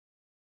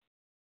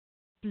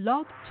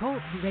Blog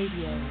Talk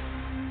Radio.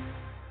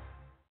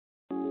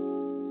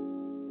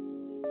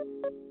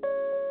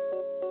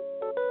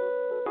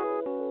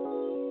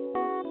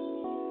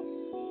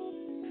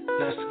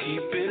 Let's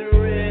keep it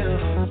real.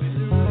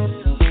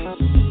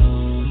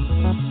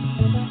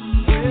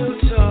 Real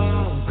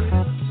talk,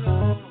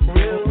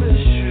 real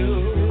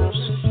issues.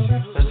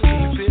 Let's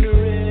keep it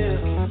real.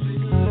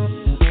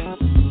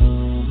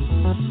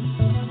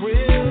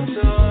 Real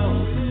talk,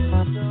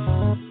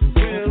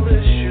 real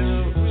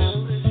issues.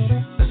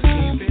 Let's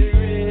keep it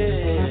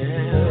real.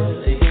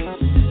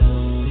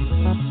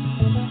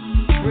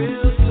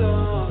 Real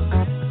talk,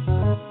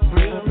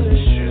 real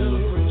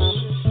issues.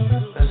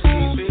 Let's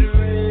keep it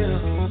real.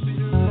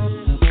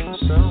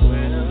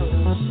 Somewhere.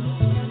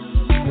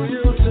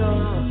 Real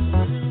talk,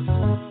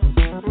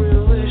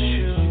 real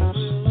issues.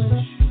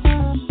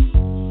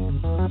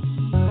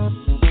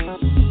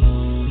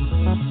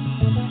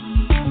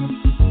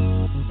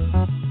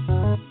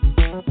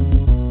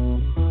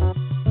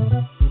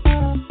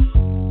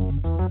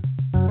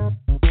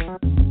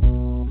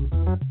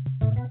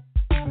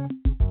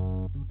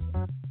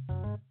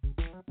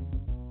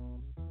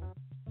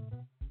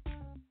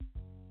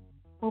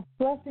 Well,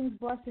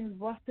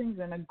 blessings,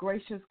 and a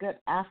gracious good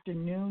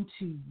afternoon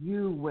to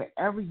you,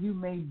 wherever you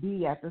may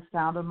be at the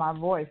sound of my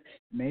voice.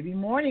 Maybe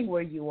morning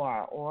where you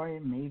are, or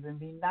it may even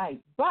be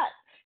night. But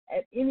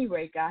at any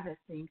rate, God has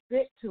seen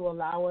fit to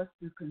allow us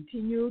to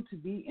continue to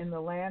be in the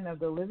land of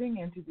the living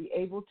and to be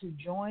able to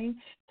join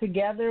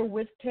together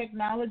with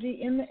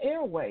technology in the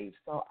airwaves.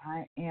 So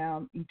I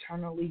am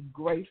eternally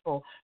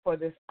grateful for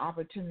this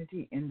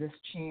opportunity and this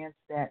chance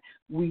that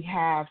we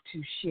have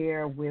to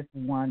share with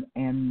one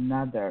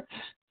another.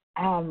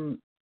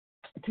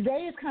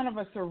 Today is kind of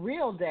a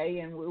surreal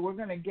day, and we're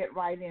going to get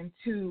right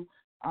into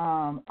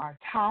our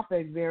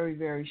topic very,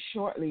 very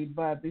shortly.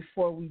 But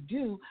before we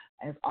do,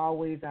 as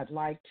always, I'd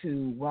like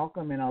to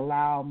welcome and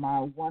allow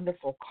my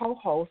wonderful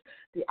co-host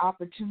the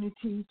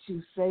opportunity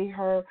to say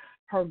her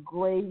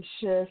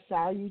gracious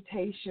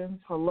salutations,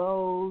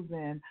 hellos,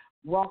 and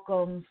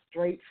welcome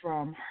straight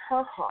from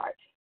her heart,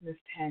 Miss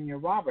Tanya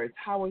Roberts.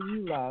 How are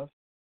you, love?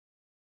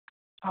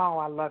 Oh,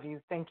 I love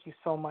you. Thank you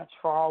so much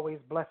for always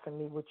blessing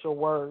me with your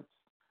words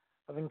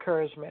of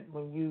encouragement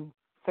when you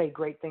say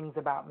great things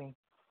about me.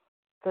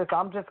 Sis,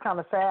 I'm just kind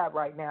of sad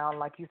right now, and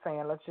like you're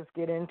saying, let's just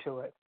get into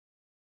it.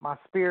 My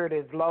spirit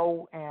is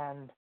low,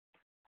 and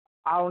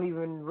I don't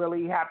even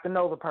really have to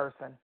know the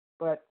person.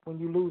 But when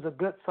you lose a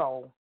good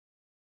soul,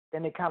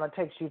 then it kind of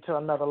takes you to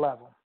another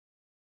level.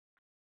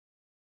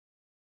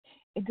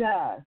 It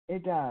does.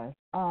 It does.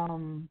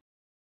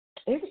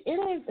 It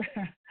is.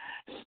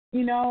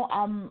 You know,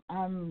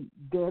 I'm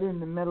dead in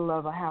the middle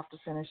of. I have to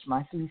finish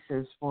my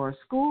thesis for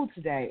school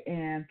today,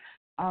 and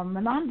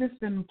I've just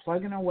been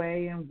plugging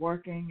away and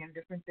working and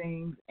different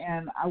things.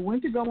 And I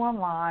went to go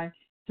online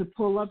to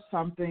pull up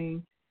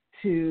something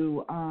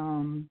to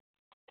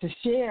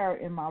share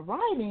in my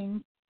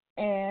writing,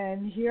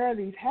 and here are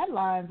these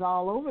headlines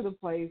all over the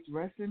place.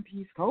 Rest in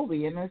peace,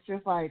 Kobe. And it's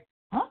just like,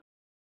 huh?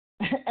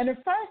 And at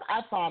first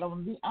I thought, I'm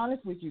going to be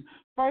honest with you,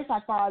 first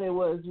I thought it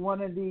was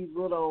one of these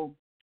little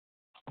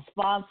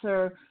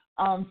sponsor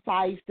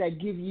sites that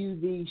give you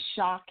the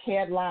shock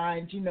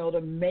headlines, you know,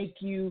 to make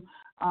you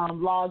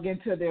log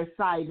into their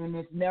site, and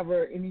it's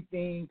never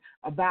anything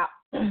about,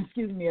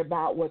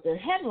 about what their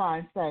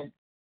headlines say.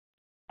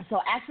 So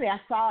actually I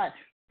saw it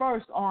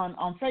first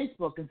on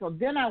Facebook, and so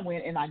then I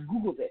went and I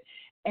Googled it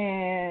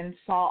and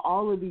saw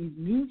all of these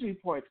news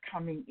reports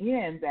coming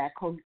in that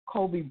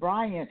Kobe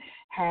Bryant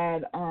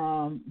had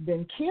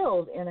been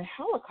killed in a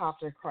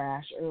helicopter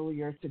crash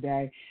earlier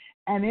today.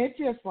 And it's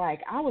just like,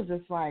 I was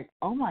just like,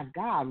 oh, my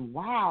God,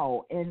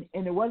 wow. And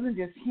it wasn't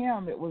just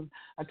him. It was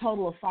a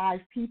total of 5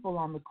 people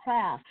on the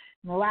craft.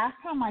 And the last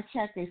time I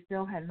checked, they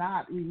still had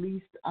not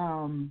released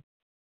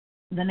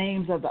the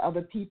names of the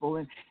other people.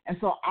 And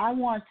so I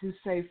want to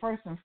say,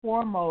 first and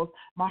foremost,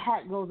 my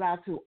heart goes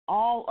out to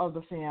all of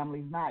the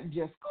families, not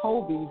just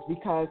Kobe's,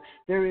 because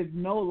there is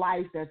no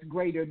life that's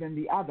greater than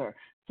the other.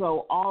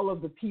 So all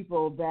of the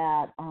people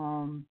that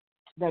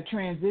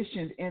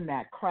transitioned in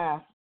that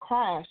crash,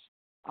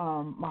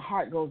 my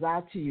heart goes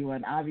out to you,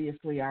 and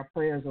obviously our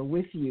prayers are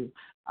with you.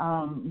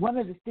 One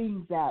of the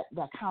things that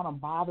kind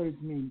of bothers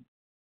me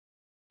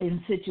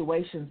in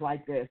situations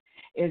like this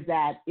is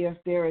that if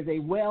there is a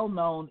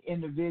well-known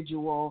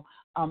individual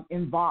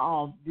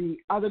involved, the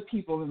other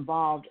people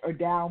involved are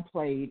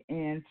downplayed,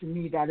 and to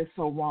me that is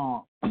so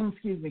wrong,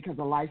 because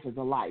a life is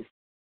a life.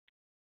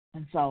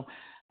 And so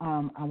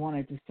I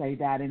wanted to say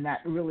that, and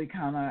that really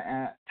kind of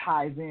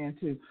ties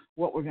into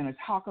what we're going to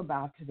talk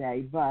about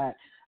today. But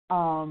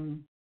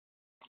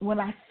when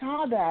I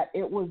saw that,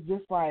 it was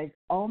just like,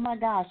 oh, my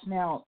gosh.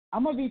 Now,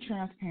 I'm going to be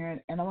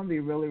transparent, and I'm going to be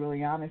really,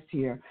 really honest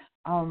here.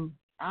 I'm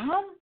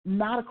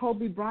not a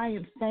Kobe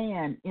Bryant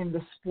fan in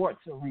the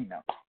sports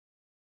arena.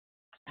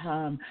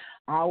 Um,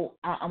 I'm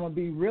going to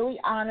be really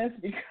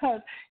honest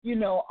because,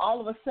 all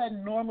of a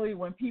sudden, normally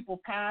when people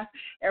pass,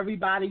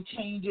 everybody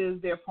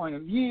changes their point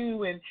of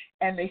view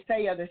and they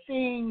say other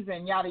things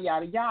and yada,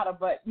 yada, yada.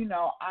 But,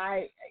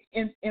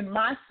 in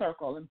my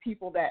circle and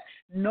people that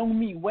know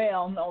me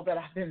well know that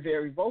I've been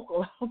very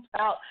vocal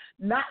about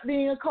not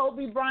being a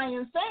Kobe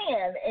Bryant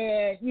fan.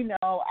 And,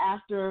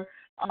 after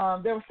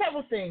there were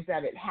several things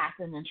that had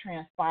happened and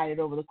transpired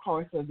over the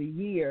course of the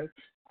years.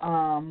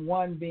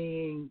 One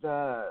being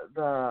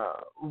the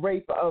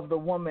rape of the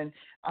woman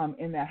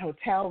in that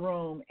hotel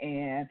room,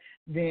 and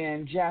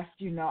then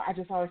I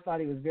just always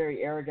thought he was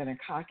very arrogant and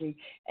cocky,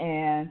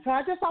 and so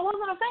I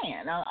wasn't a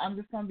fan. I'm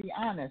just going to be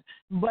honest.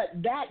 But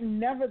that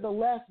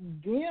nevertheless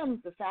dims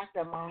the fact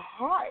that my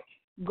heart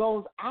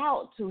goes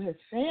out to his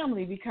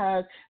family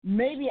because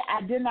maybe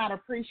I did not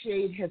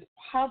appreciate his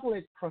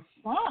public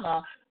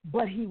persona,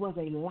 but he was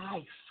a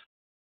life.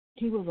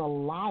 He was a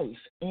life,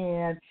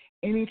 and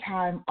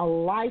anytime a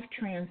life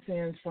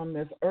transcends from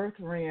this earth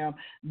realm,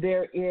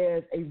 there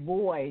is a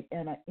void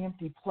and an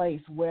empty place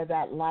where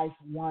that life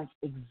once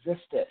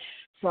existed.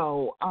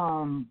 So,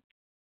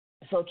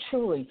 so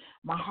truly,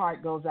 my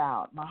heart goes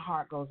out. My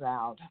heart goes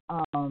out.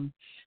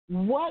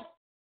 What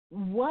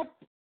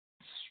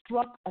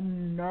struck a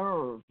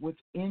nerve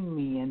within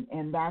me,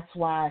 and that's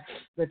why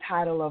the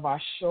title of our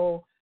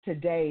show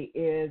today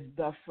is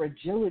The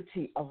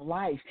Fragility of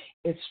Life.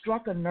 It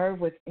struck a nerve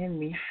within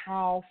me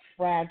how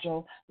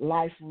fragile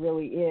life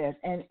really is.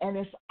 And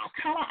it's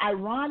kind of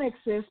ironic,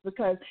 sis,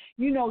 because,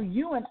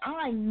 you and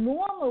I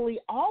normally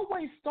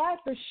always start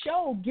the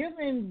show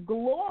giving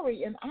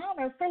glory and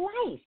honor for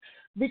life,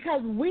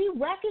 because we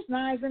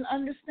recognize and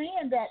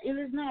understand that it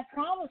is not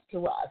promised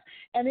to us,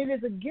 and it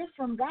is a gift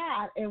from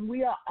God, and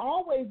we are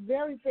always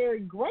very,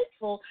 very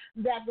grateful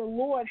that the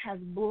Lord has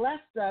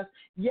blessed us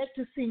yet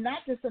to see not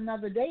just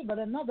another day, but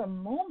another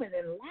moment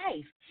in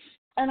life.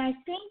 And I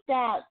think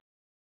that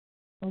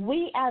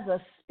we as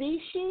a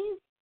species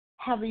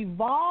have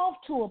evolved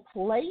to a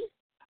place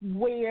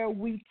where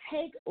we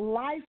take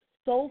life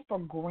so for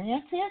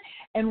granted,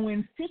 and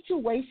when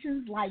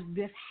situations like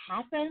this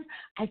happen,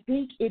 I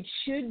think it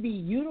should be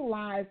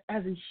utilized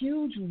as a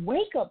huge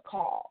wake-up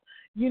call.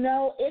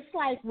 It's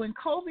like when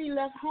Kobe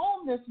left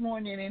home this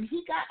morning and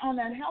he got on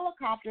that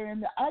helicopter,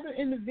 and the other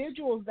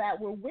individuals that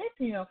were with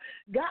him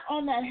got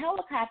on that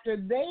helicopter,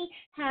 they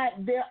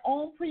had their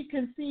own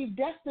preconceived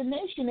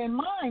destination in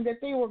mind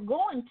that they were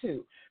going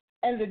to.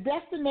 And the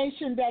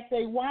destination that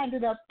they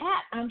winded up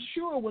at, I'm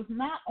sure, was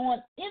not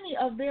on any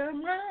of their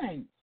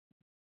minds.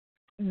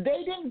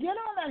 They didn't get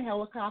on that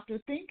helicopter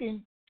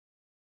thinking,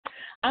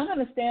 I'm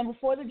going to stand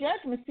before the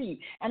judgment seat,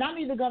 and I'm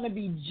either going to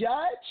be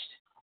judged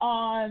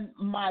on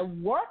my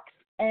works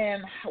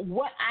and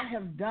what I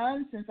have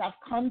done since I've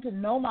come to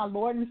know my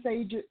Lord and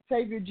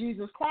Savior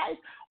Jesus Christ,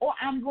 or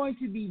I'm going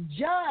to be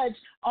judged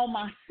on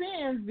my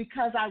sins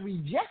because I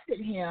rejected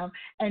him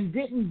and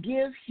didn't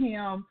give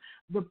him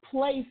the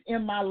place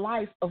in my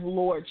life of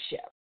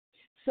lordship.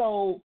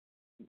 So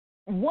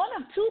one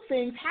of two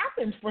things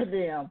happens for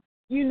them,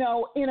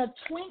 in a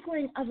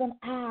twinkling of an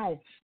eye.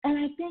 And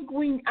I think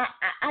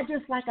I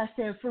just, like I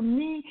said, for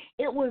me,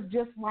 it was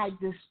just like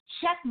this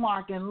check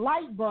mark and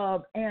light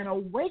bulb and a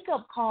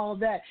wake-up call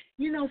that,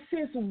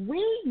 sis,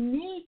 we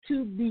need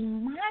to be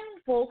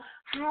mindful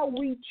how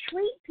we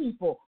treat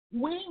people.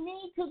 We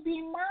need to be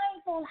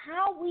mindful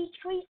how we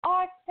treat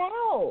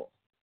ourselves.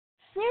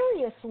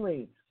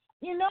 Seriously,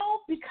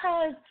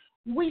 because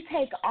we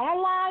take our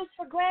lives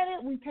for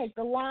granted. We take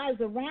the lives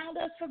around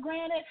us for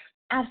granted.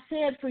 I've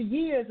said for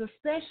years,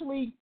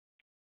 especially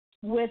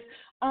with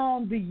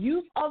the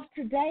youth of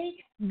today,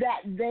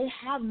 that they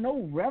have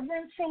no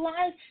reverence for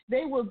life.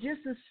 They will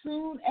just as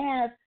soon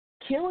as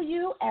kill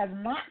you as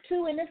not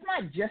to. And it's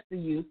not just the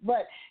youth,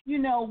 but,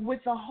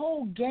 with the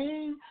whole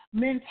gang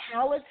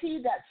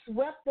mentality that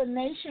swept the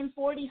nation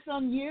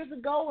 40-some years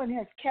ago and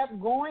has kept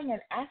going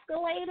and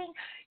escalating,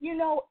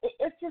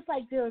 it's just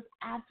like there's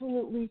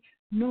absolutely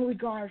no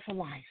regard for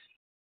life.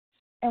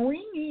 And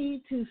we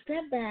need to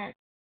step back,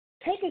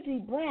 take a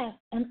deep breath,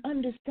 and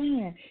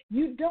understand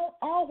you don't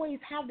always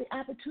have the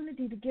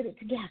opportunity to get it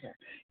together.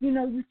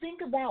 You think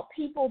about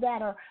people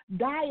that are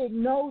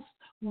diagnosed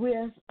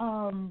with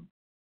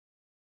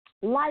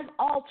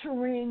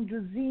life-altering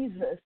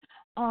diseases,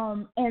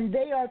 and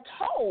they are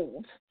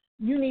told,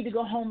 you need to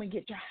go home and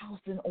get your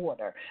house in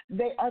order.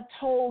 They are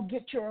told,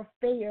 get your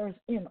affairs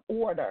in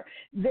order.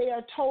 They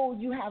are told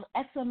you have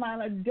X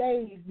amount of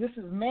days. This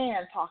is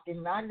man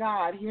talking, not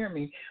God, hear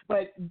me.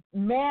 But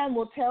man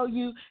will tell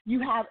you you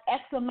have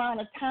X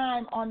amount of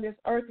time on this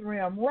earth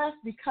realm left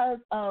because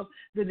of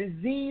the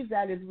disease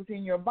that is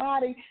within your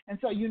body, and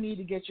so you need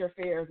to get your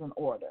affairs in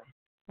order.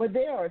 But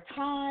there are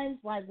times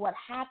like what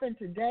happened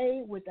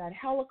today with that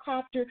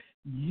helicopter,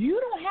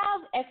 you don't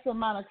have X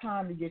amount of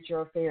time to get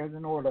your affairs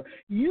in order.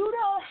 You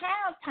don't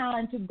have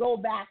time to go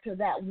back to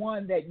that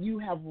one that you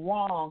have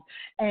wronged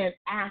and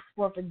ask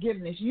for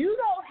forgiveness. You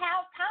don't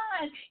have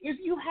time if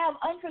you have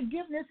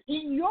unforgiveness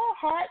in your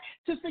heart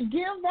to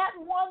forgive that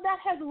one that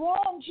has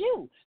wronged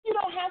you. You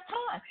don't have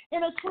time.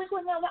 In a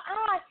twinkling of an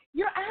eye,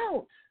 you're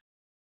out.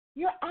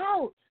 You're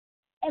out.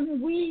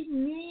 And we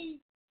need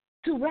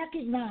to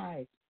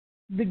recognize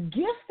the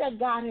gift that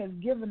God has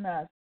given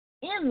us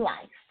in life,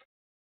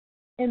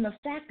 in the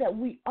fact that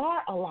we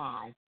are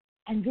alive.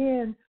 And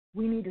then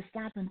we need to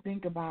stop and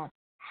think about,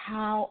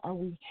 how are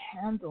we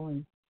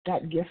handling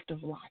that gift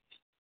of life?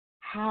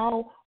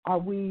 How are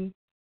we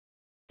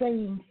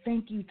saying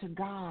thank you to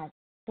God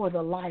for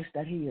the life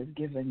that He has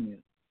given you?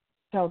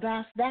 So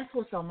that's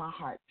what's on my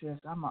heart, sis.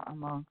 I'm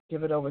gonna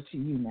give it over to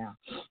you now.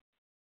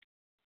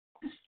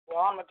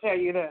 Well, I'm going to tell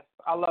you this.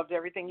 I loved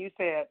everything you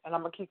said, and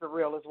I'm going to keep it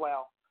real as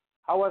well.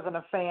 I wasn't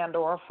a fan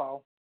or a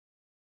foe.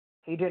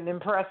 He didn't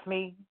impress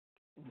me,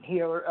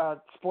 he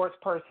a sports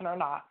person or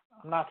not.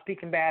 I'm not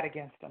speaking bad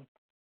against him.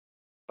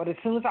 But as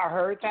soon as I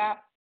heard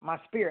that, my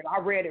spirit,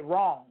 I read it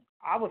wrong.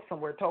 I was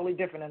somewhere totally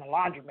different in a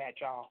laundromat,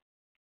 y'all.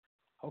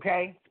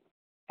 Okay?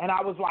 And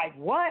I was like,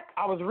 what?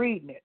 I was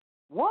reading it.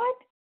 What?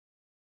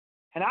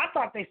 And I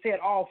thought they said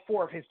all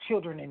 4 of his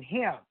children in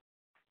him.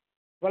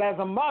 But as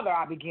a mother,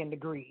 I began to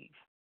grieve.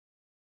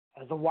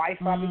 As a wife,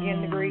 I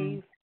began to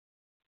grieve.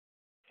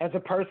 As a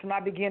person, I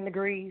began to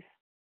grieve.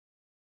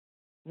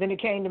 Then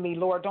it came to me,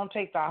 Lord, don't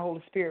take thy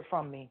Holy Spirit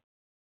from me.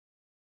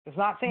 It's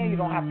not saying you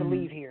don't have to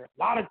leave here.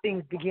 A lot of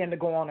things began to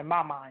go on in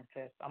my mind,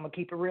 sis. I'm going to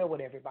keep it real with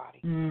everybody.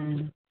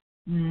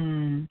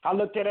 I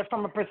looked at it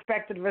from a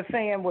perspective of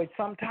saying, well,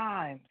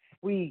 sometimes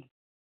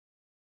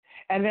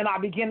and then I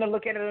began to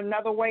look at it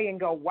another way and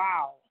go,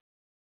 wow,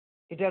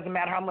 it doesn't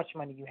matter how much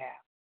money you have.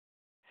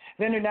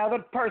 Then another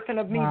person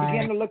of me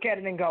began to look at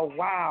it and go,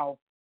 wow,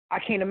 I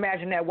can't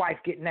imagine that wife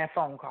getting that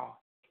phone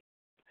call.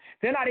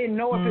 Then I didn't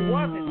know if it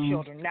was his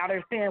children. Now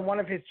they're saying one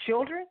of his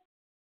children?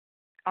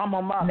 I'm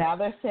a mother. Now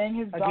they're saying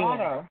his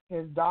daughter.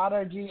 His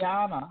daughter,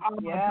 Gianna. I'm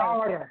a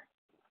daughter.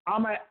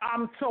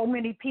 I'm so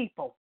many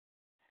people.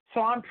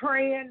 So I'm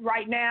praying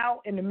right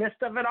now in the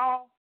midst of it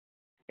all.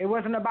 It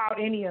wasn't about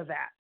any of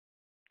that.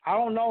 I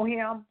don't know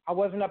him. I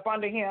wasn't up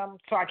under him,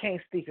 so I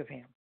can't speak of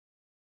him.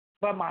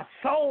 But my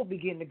soul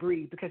began to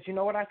grieve because you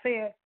know what I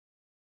said?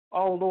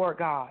 Oh, Lord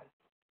God,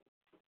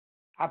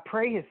 I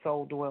pray his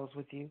soul dwells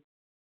with you.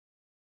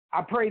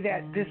 I pray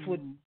that this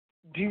would,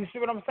 do you see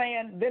what I'm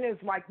saying? Then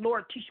it's like,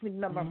 Lord, teach me the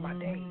number of my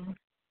days.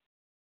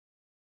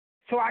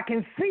 So I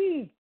can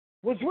see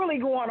what's really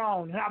going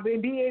on and I'll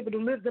be able to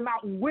live them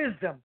out in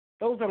wisdom.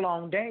 Those are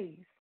long days.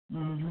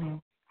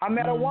 I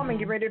met a woman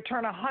getting ready to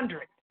turn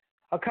 100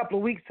 a couple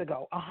of weeks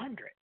ago,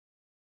 100.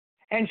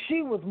 And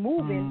she was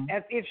moving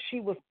as if she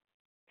was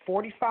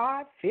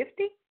 45, 50.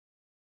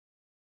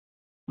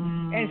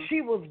 And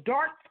she was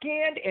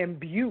dark-skinned and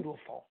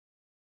beautiful.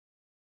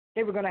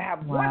 They were going to have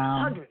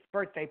 100th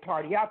birthday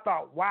party. I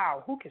thought,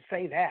 wow, who could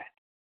say that?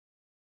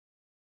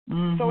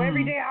 So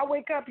every day I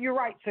wake up, you're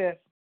right, sis.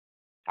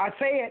 I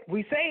say it,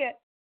 we say it,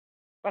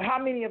 but how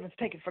many of us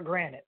take it for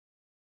granted?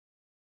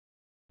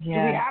 Do we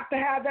have to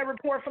have that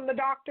report from the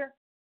doctor?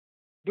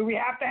 Do we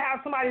have to have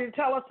somebody to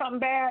tell us something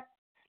bad?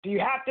 Do you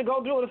have to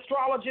go to an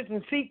astrologist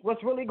and seek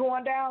what's really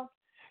going down?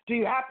 Do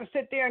you have to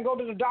sit there and go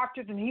to the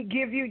doctors and he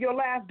give you your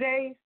last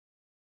days?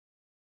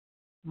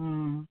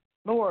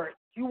 Lord,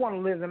 you want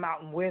to live them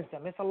out in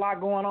wisdom. It's a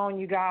lot going on,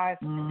 you guys.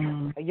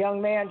 A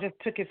young man just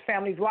took his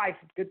family's life.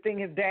 Good thing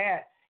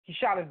he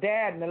shot his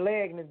dad in the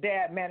leg and his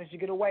dad managed to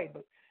get away.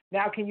 But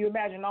now can you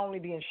imagine not only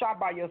being shot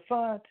by your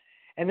son,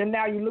 and then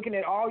now you're looking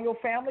at all your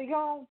family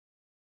gone?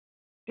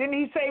 Didn't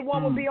he say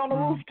one would be on the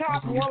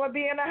rooftop and one would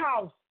be in the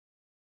house?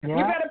 We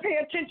better pay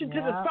attention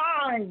to the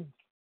signs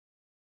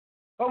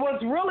of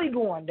what's really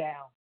going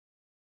down.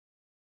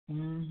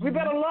 We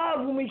better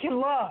love when we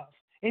can love,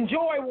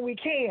 enjoy when we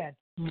can.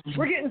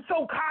 We're getting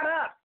so caught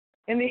up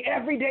in the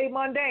everyday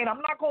mundane.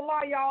 I'm not going to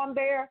lie, y'all, I'm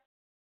there.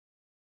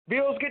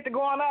 Bills get to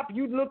going up.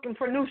 You looking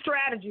for new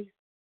strategies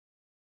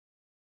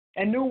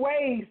and new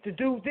ways to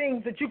do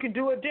things that you can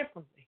do it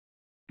differently.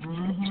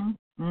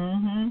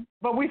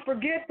 But we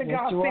forget that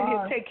God said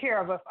he'll take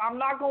care of us. I'm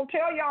not going to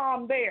tell y'all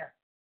I'm there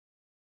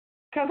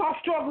because I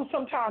struggle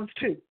sometimes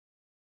too.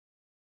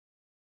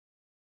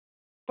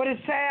 But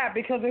it's sad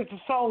because it's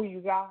a soul,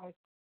 you guys.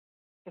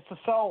 It's a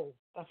soul.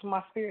 That's what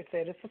my spirit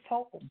said. It's a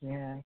soul.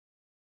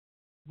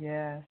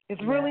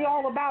 It's really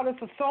all about,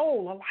 it's a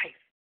soul, a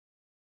life.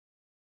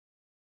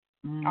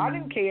 I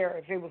didn't care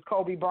if it was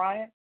Kobe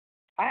Bryant.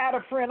 I had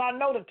a friend I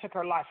know that took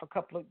her life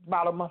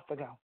about a month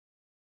ago.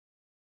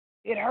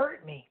 It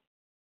hurt me.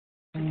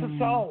 It's a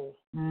soul.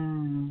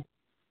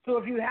 So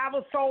if you have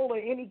a soul or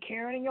any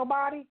caring in your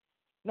body,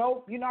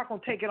 nope, you're not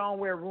going to take it on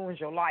where it ruins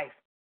your life.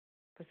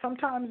 Because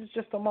sometimes it's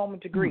just a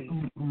moment to grieve.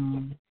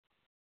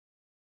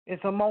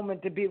 It's a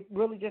moment to be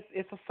really just,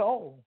 it's a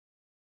soul.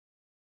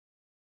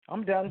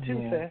 I'm done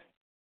too,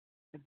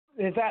 sis.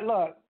 Is that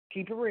luck?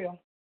 Keep it real.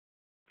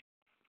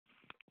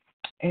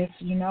 It's,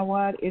 you know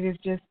what, it is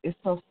just, it's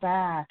so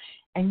sad.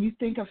 And you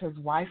think of his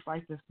wife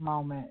right this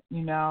moment,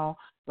 you know,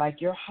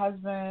 like your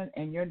husband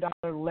and your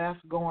daughter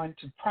left going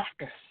to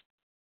practice.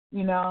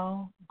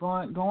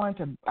 going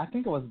to, I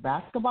think it was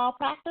basketball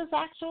practice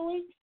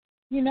actually,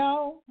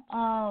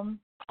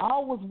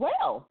 all was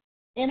well.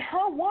 In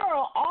her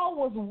world, all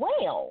was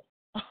well,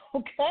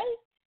 okay?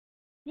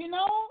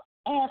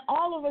 And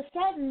all of a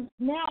sudden,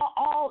 now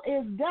all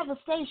is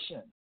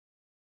devastation.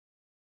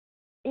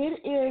 It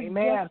is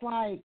Amen. just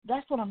like,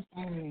 that's what I'm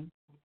saying.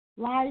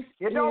 Life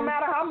It don't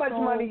matter how much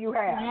money you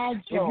have.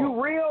 fragile. If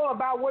you're real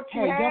about what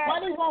you have, the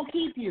money won't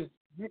keep you.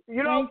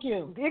 Thank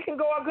you. It can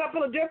go a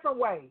couple of different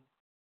ways.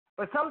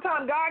 But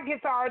sometimes God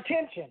gets our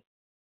attention.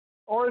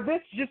 Or is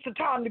this just a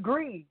time to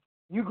grieve?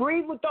 You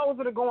grieve with those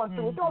that are going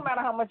through. It don't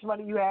matter how much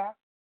money you have.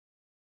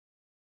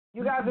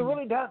 You guys, it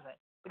really doesn't.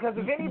 Because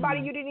if anybody,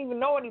 you didn't even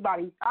know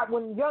anybody.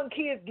 When young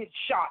kids get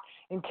shot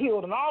and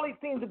killed and all these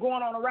things are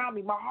going on around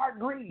me, my heart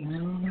grieves.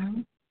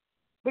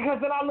 Because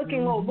then I look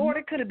and go, Lord,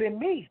 it could have been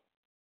me.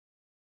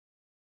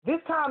 This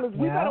time is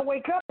we better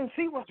wake up and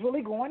see what's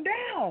really going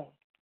down.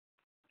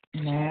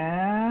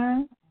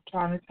 Man, I'm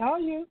trying to tell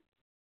you.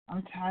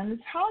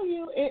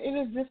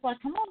 It is just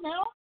like, come on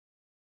now.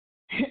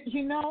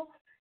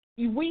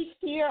 We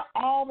hear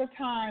all the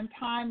time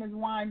is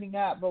winding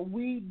up, but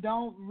we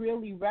don't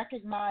really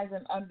recognize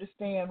and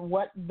understand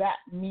what that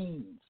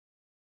means.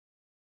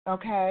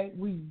 Okay?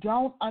 We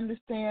don't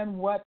understand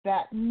what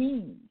that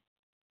means.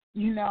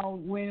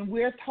 When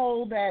we're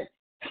told that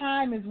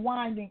time is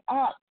winding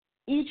up,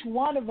 each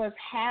one of us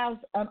has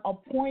an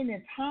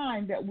appointed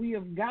time that we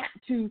have got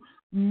to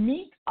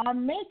meet our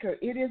Maker.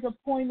 It is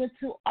appointed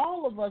to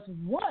all of us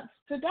once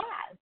to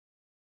die.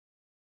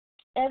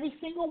 Every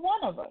single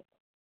one of us.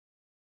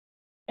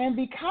 And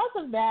because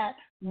of that,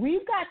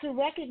 we've got to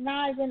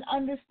recognize and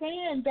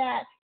understand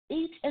that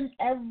each and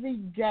every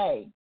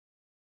day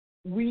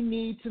we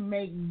need to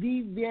make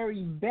the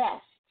very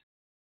best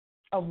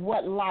of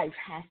what life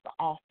has to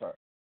offer.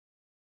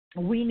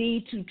 We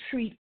need to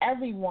treat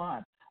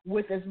everyone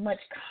with as much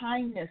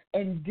kindness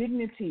and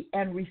dignity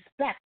and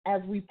respect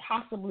as we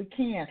possibly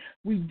can.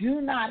 We do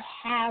not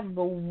have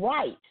the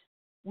right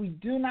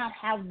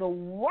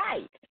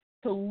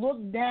to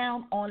look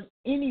down on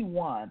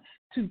anyone,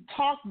 to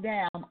talk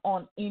down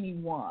on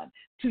anyone,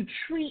 to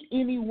treat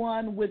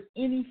anyone with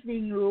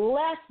anything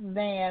less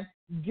than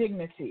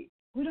dignity.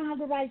 We don't have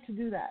the right to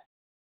do that.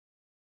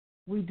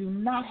 We do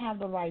not have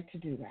the right to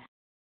do that.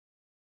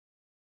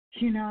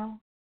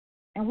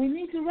 And we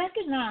need to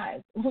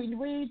recognize,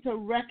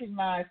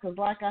 because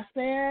like I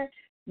said,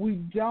 we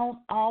don't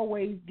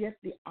always get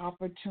the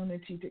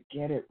opportunity to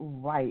get it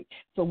right.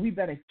 So we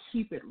better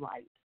keep it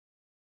right.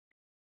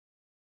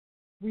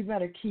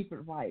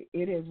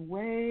 It is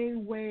way,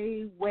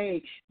 way,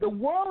 way. The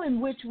world in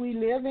which we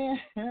live in,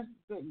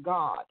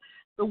 God,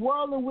 the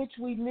world in which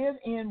we live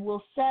in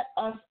will set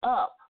us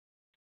up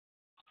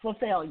for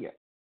failure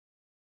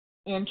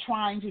in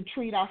trying to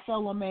treat our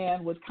fellow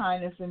man with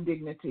kindness and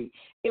dignity.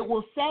 It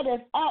will set us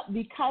up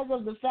because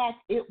of the fact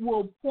it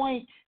will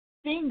point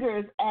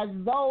fingers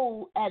at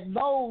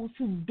those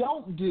who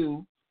don't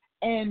do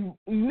and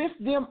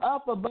lift them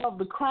up above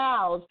the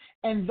crowds,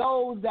 and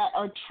those that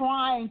are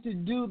trying to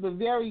do the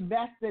very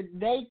best that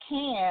they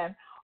can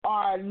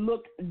are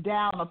looked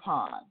down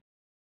upon.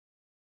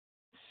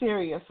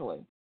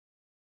 Seriously.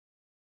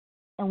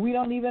 And we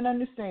don't even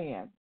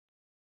understand.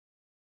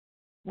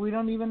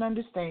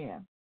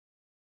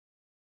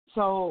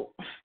 So,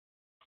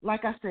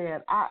 like I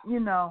said,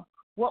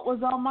 what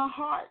was on my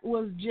heart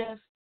was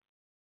just,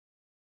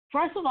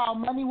 first of all,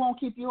 money won't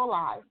keep you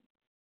alive.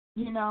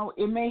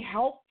 It may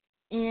help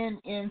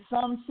in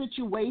some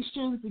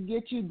situations to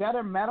get you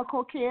better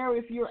medical care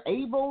if you're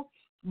able,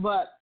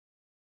 but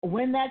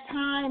when that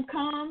time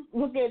comes,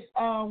 look at,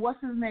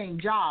 what's his name,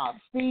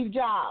 Steve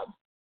Jobs.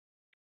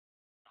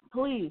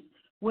 Please,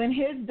 when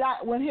his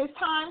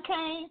time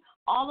came,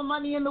 all the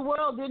money in the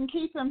world didn't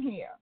keep him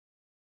here.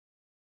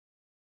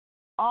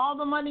 All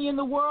the money in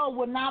the world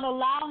would not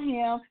allow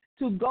him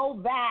to go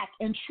back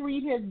and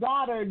treat his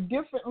daughter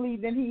differently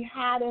than he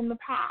had in the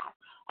past.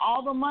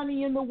 All the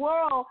money in the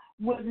world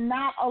would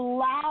not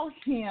allow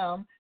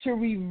him to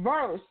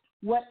reverse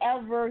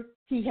whatever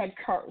he had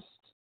cursed.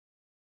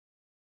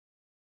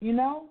 We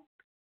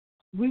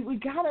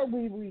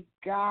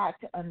got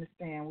to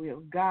understand. We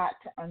have got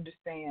to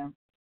understand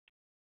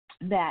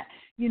that,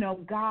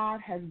 God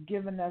has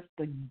given us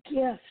the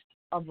gift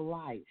of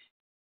life.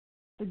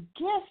 The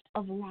gift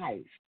of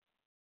life.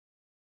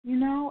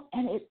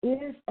 And it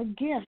is a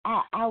gift.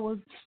 I was,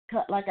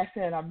 like I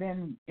said, I've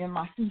been in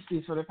my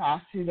thesis for the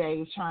past 2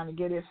 days trying to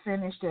get it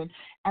finished, and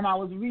I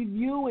was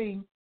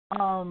reviewing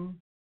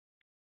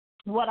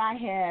what I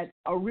had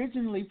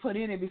originally put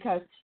in it,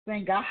 because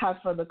thank God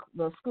for the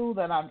school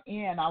that I'm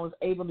in, I was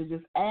able to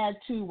just add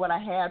to what I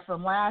had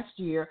from last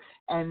year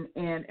and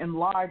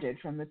enlarge it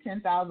from the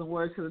 10,000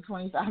 words to the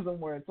 20,000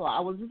 words. So I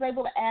was just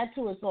able to add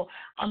to it. So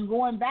I'm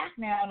going back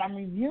now and I'm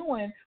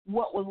reviewing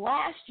what was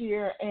last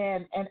year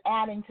and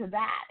adding to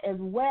that, as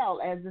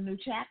well as the new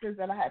chapters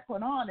that I had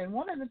put on. And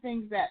one of the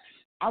things that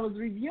I was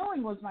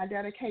reviewing was my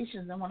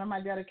dedications, and one of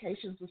my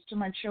dedications was to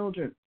my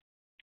children.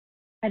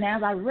 And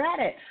as I read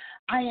it,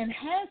 I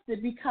enhanced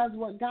it because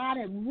what God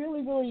had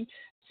really, really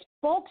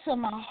spoke to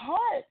my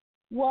heart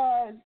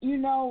was,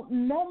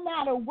 no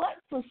matter what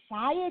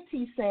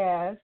society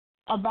says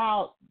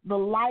about the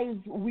lives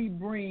we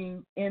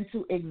bring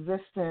into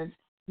existence,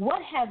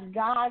 what has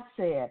God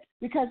said?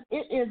 Because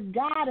it is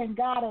God and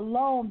God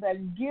alone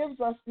that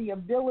gives us the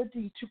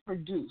ability to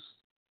produce,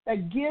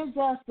 that gives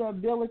us the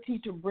ability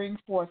to bring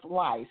forth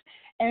life.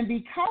 And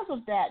because of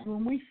that,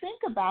 when we think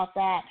about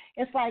that,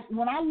 it's like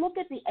when I look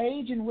at the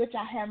age in which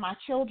I had my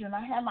children,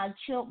 I had my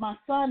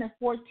son at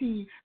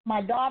 14,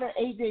 my daughter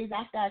 8 days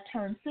after I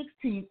turned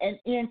 16, and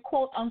in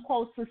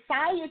quote-unquote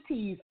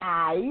society's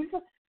eyes,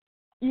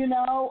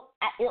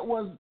 it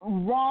was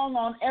wrong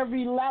on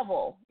every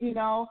level,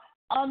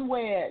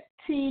 unwed,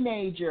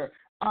 teenager,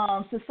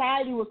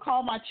 society would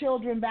call my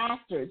children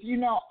bastards,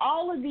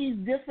 all of these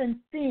different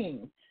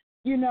things,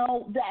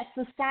 that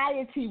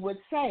society would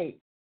say.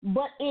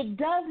 But it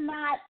does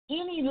not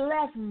any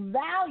less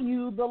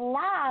value the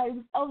lives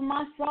of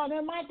my son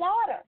and my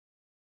daughter.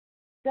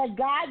 That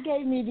God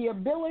gave me the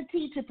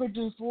ability to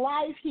produce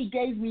life. He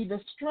gave me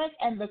the strength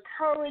and the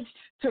courage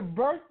to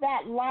birth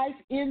that life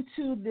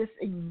into this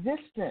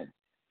existence.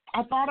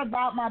 I thought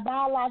about my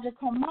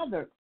biological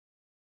mother.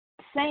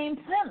 Same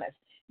premise.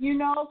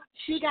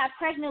 She got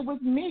pregnant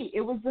with me.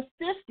 It was the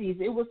 50s.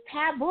 It was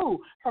taboo.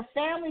 Her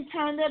family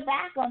turned their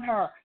back on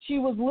her. She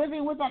was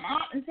living with an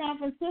aunt in San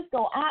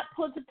Francisco. Aunt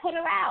put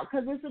her out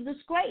because it's a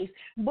disgrace.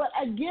 But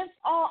against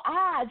all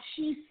odds,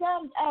 she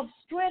summed up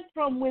strength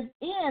from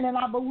within, and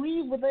I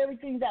believe with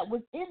everything that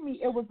was in me,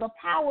 it was the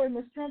power and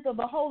the strength of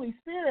the Holy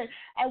Spirit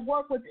at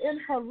work within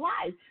her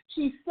life.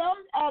 She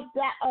summed up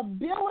that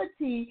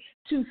ability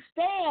to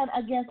stand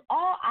against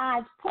all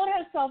odds, put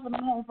herself in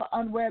a home for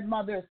unwed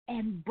mothers,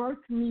 and birth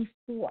me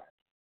forth.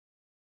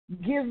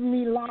 Give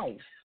me life.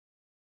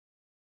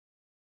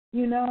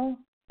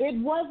 It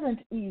wasn't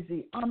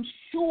easy. I'm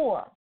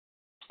sure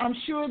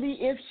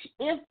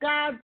if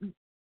God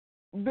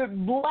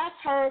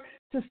blessed her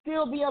to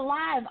still be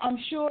alive, I'm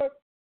sure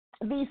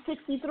these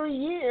 63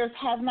 years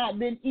have not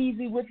been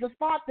easy with the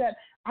thought that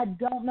I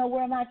don't know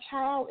where my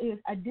child is.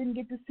 I didn't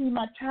get to see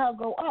my child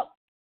go up.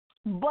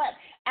 But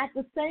at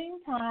the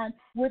same time,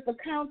 with the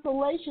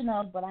consolation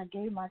of, but I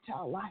gave my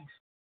child life.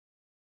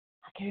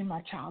 I gave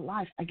my child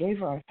life. I gave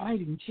her a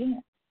fighting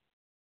chance.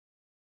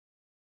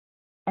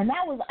 And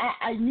that was,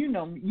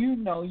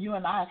 you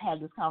and I have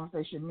had this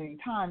conversation many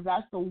times.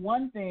 That's the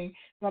one thing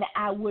that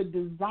I would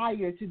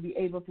desire to be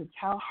able to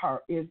tell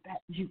her is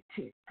that you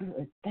did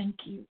good. Thank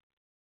you.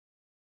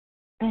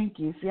 Thank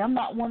you. See, I'm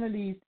not one of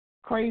these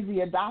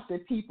crazy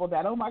adopted people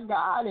that, oh, my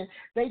God, and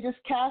they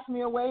just cast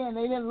me away and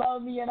they didn't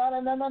love me. And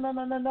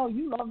no.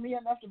 You love me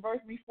enough to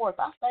birth me forth.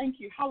 I thank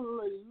you.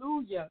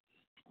 Hallelujah.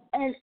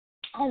 And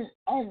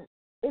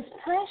it's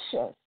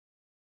precious.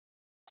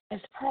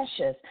 It's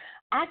precious.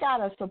 I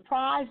got a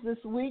surprise this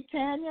week,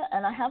 Tanya,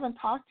 and I haven't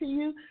talked to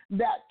you,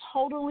 that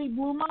totally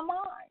blew my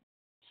mind.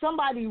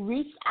 Somebody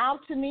reached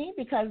out to me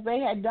because they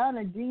had done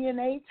a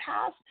DNA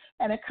test,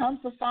 and it comes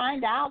to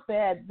find out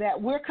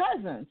that we're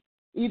cousins,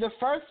 either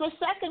first or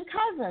second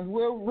cousins.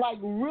 We're like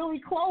really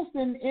close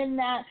in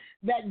that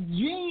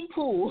gene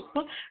pool,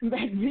 that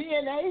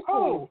DNA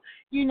pool,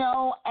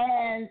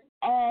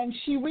 and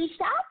she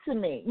reached out to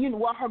me.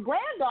 Her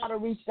granddaughter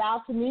reached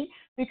out to me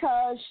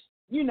because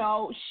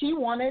she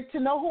wanted to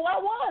know who I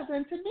was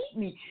and to meet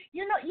me.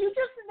 You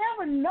just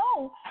never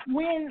know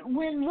when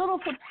little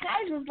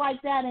surprises like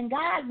that, and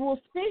God will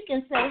speak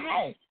and say,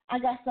 hey, I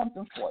got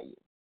something for you.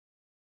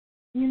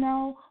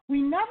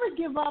 We never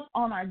give up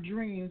on our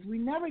dreams. We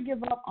never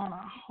give up on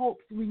our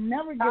hopes. We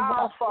never give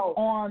up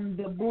on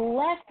the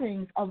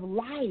blessings of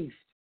life.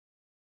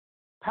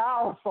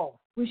 Powerful.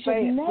 We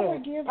should never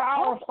give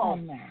up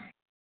on that.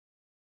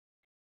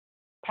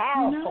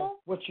 Powerful,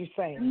 what you're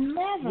saying.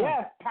 Never.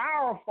 Yes,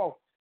 powerful.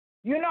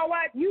 You know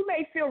what? You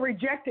may feel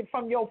rejected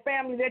from your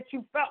family that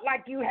you felt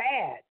like you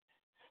had.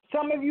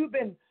 Some of you have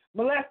been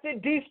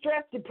molested,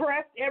 distressed,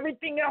 depressed.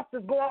 Everything else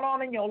is going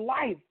on in your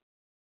life.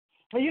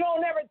 And you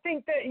don't ever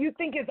think that you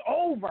think it's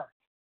over.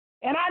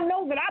 And I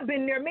know that I've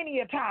been there many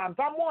a times.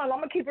 I'm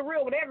going to keep it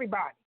real with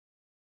everybody.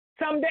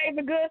 Some days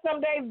are good,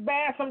 some days are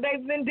bad, some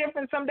days are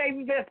indifferent, some days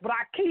are this. But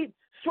I keep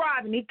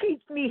striving. He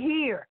keeps me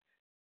here.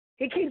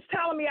 He keeps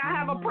telling me I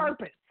have a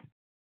purpose.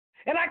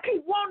 And I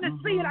keep wanting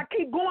to see it. I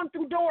keep going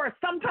through doors.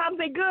 Sometimes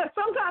they're good.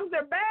 Sometimes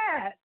they're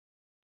bad.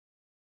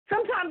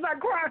 Sometimes I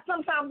cry.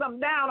 Sometimes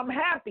I'm down. I'm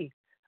happy.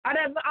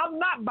 I'm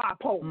not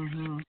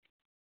bipolar.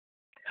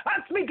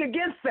 I speak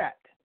against that.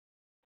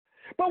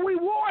 But we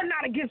war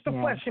not against the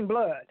flesh and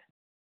blood.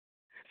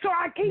 So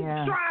I keep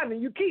striving.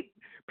 You keep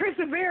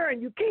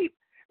persevering.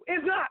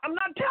 I'm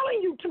not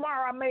telling you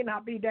tomorrow I may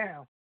not be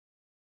down.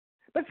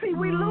 But see,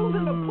 we're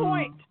losing the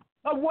point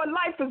of what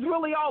life is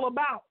really all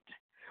about.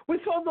 We're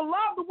supposed to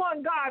love the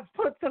one God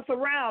puts us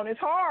around. It's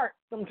hard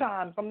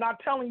sometimes. I'm not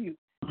telling you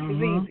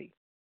it's easy.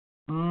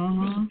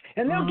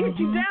 And they'll get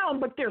you down,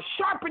 but they're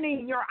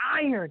sharpening your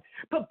iron,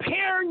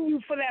 preparing you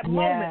for that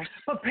moment,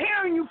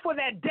 preparing you for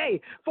that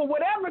day, for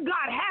whatever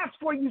God has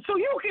for you so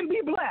you can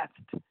be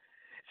blessed.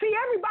 See,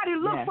 everybody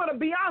look Yes. for the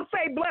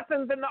Beyonce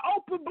blessings and the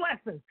Oprah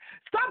blessings.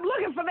 Stop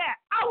looking for that.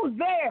 I was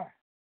there.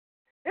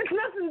 It's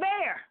nothing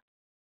there.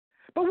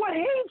 But what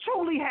he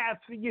truly has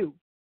for you,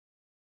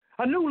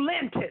 a new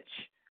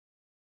lineage,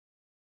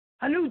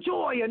 a new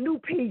joy, a new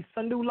peace,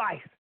 a new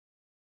life.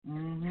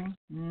 Mhm.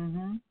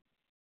 Mhm.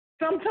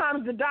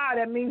 Sometimes to die,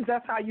 that means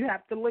that's how you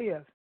have to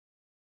live.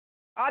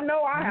 I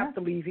know I have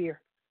to leave here.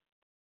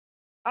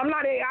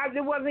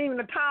 It wasn't even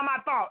the time I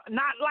thought.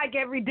 Not like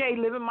every day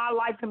living my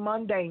life in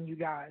mundane, you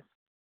guys.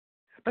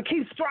 But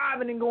keep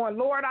striving and going,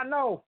 Lord, I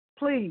know.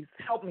 Please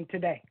help me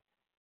today.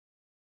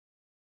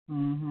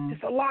 Mhm.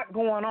 There's a lot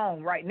going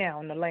on right now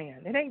in the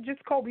land. It ain't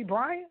just Kobe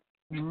Bryant.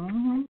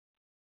 Mhm.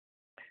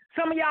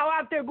 Some of y'all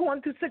out there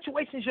going through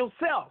situations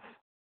yourself.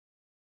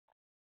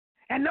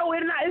 And no,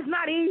 it's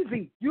not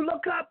easy. You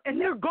look up and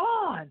they're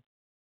gone.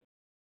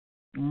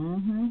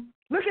 Mhm.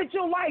 Look at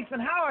your life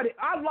and how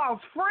I've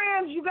lost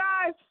friends, you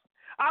guys.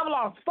 I've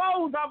lost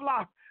foes. I've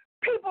lost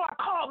people I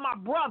called my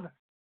brother.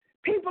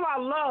 People I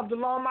loved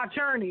along my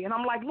journey. And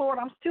I'm like, Lord,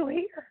 I'm still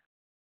here.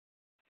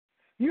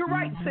 You're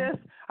right, sis.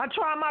 I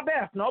try my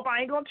best. Nope,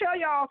 I ain't going to tell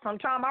y'all.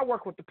 Sometimes I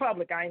work with the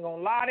public. I ain't going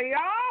to lie to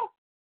y'all.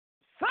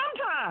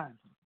 Sometimes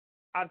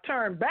I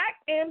turn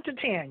back into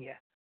Tanya.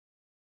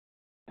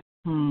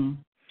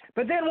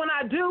 But then when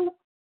I do,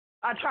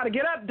 I try to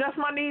get up, dust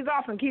my knees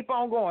off, and keep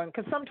on going.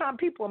 Because sometimes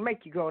people will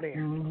make you go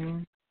there.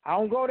 I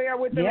don't go there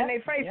with them in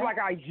their face like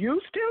I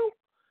used to.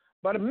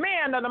 But a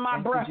man under my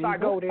breath, I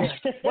go there.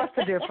 What's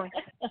the difference?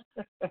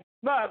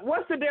 But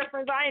what's the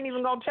difference? I ain't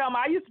even going to tell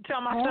I used to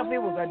tell myself it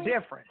was a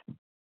difference.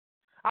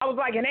 I was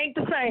like, it ain't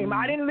the same.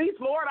 I didn't leave,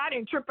 Lord. I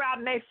didn't trip out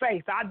in their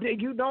face. I did.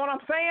 You know what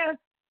I'm saying?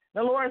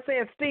 The Lord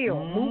said,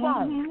 still, move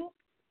on.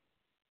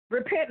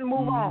 Repent and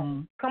move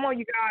on. Come on,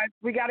 you guys.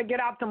 We got to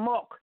get out the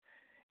muck.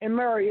 And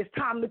Murray, it's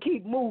time to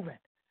keep moving.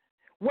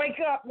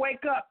 Wake up,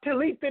 wake up.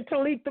 Talitha,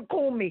 Talitha,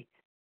 Kumi.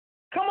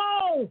 Come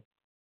on.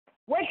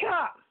 Wake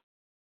up.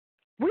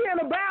 We're in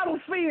a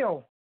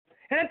battlefield.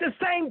 And at the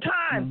same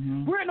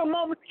time, we're in a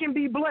moment that can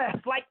be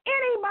blessed like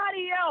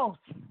anybody else.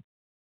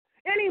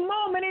 Any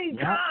moment, any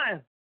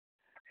time.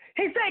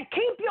 He said,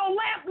 keep your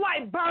lamp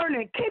light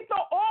burning. Keep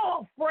the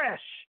oil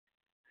fresh.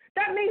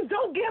 That means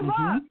don't give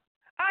up.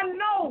 I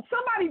know.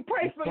 Somebody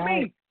pray for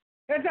me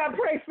as I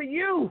pray for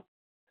you.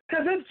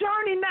 Because it's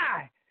journey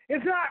now.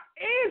 It's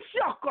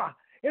shaka.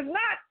 It's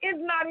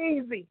not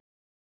easy.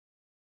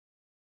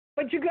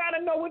 But you got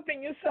to know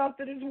within yourself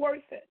that it's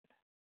worth it.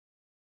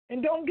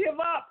 And don't give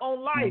up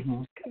on life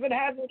because it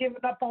hasn't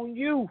given up on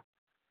you.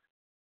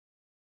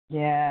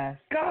 Yes.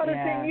 God is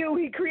in you.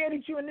 He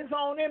created you in his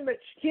own image.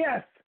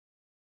 Yes.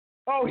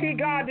 Oh,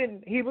 God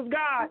didn't. He was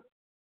God.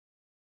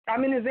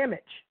 I'm in his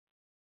image.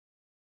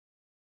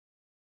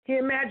 He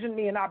imagined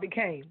me and I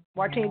became.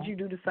 Why can't you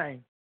do the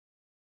same?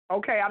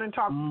 Okay, I didn't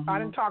talk. I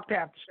didn't talk to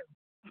after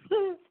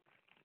show.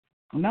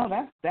 No,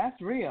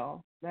 that's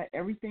real. That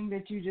everything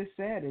that you just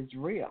said is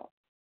real.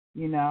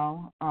 You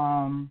know,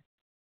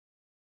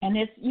 and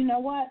it's, you know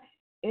what?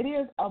 It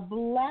is a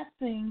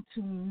blessing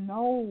to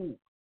know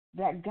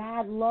that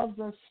God loves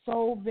us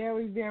so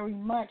very, very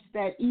much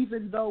that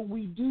even though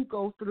we do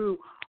go through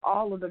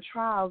all of the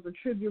trials, the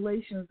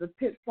tribulations, the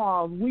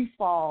pitfalls, we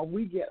fall,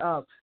 we get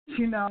up.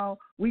 You know,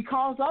 we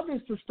cause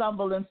others to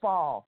stumble and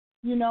fall.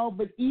 You know,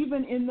 but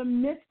even in the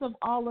midst of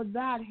all of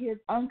that, his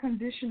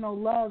unconditional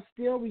love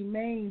still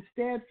remains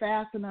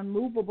steadfast and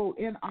unmovable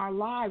in our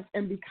lives.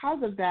 And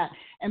because of that,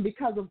 and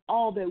because of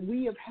all that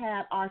we have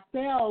had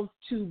ourselves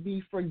to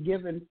be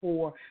forgiven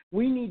for,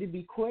 we need to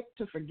be quick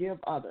to forgive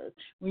others.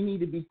 We need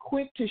to be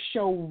quick to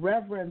show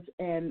reverence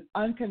and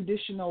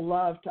unconditional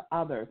love to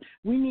others.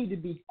 We need to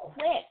be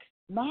quick,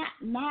 not,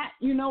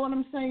 you know what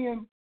I'm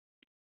saying?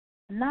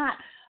 Not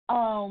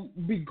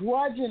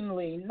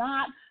begrudgingly,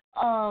 not,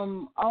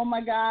 oh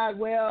my God,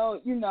 well,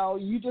 you know,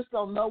 you just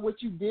don't know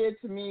what you did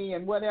to me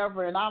and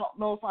whatever, and I don't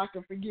know if I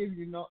can forgive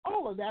you. No,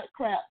 all of that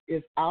crap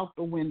is out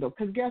the window.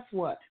 Because guess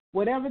what?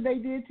 Whatever they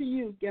did to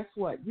you, guess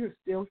what? You're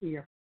still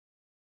here.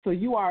 So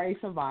you are a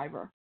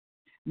survivor.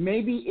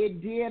 Maybe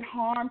it did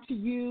harm to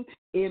you.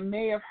 It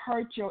may have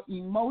hurt your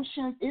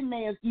emotions. It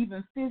may have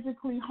even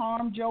physically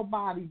harmed your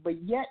body,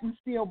 but yet and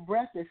still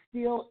breath is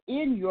still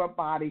in your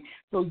body.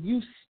 So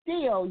you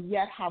still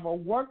yet have a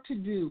work to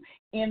do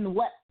in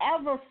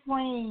whatever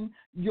frame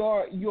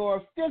your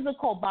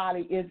physical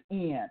body is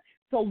in.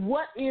 So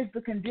what is the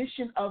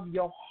condition of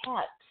your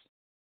heart?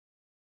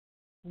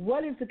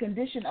 What is the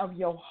condition of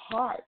your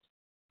heart?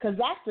 Because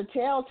that's the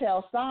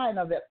telltale sign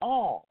of it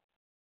all.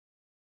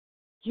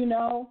 You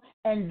know,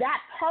 and that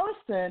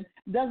person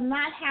does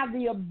not have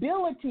the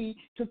ability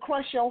to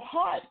crush your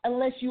heart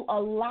unless you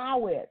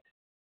allow it.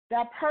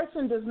 That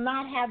person does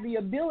not have the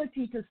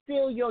ability to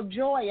steal your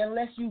joy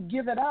unless you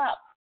give it up.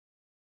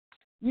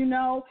 You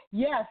know,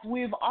 yes,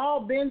 we've all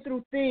been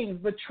through things,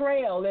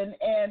 betrayal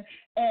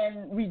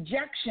and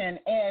rejection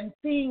and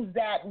things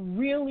that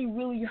really,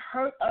 really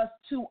hurt us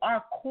to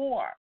our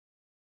core.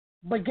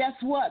 But guess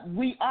what?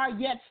 We are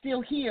yet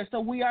still here. So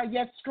we are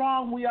yet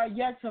strong. We are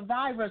yet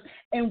survivors.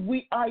 And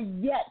we are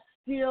yet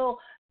still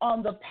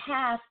on the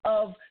path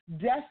of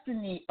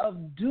destiny,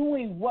 of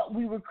doing what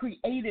we were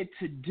created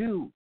to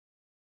do.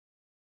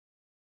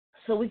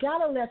 So we got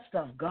to let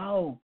stuff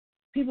go.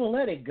 People,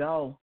 let it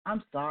go.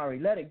 I'm sorry,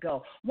 let it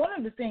go. One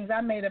of the things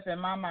I made up in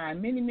my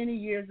mind many, many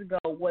years ago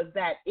was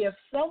that if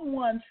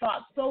someone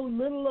thought so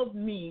little of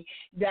me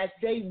that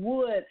they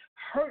would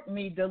hurt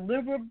me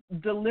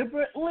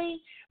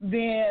deliberately,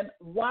 then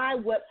why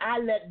would I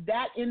let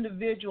that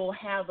individual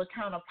have the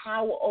kind of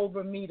power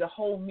over me to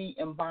hold me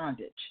in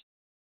bondage?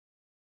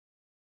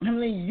 I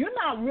mean, you're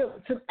not real.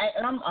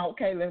 And I'm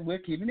okay. We're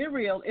keeping it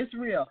real. It's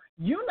real.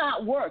 You're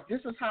not worth.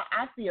 This is how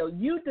I feel.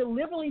 You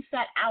deliberately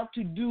set out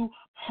to do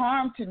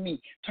harm to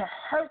me, to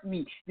hurt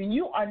me. Then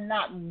you are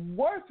not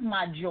worth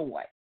my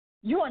joy.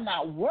 You are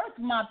not worth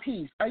my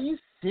peace. Are you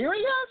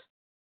serious?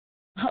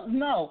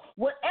 No.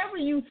 Whatever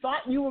you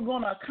thought you were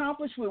going to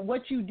accomplish with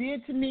what you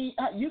did to me,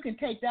 you can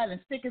take that and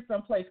stick it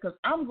someplace, because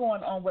I'm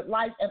going on with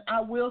life, and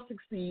I will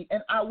succeed,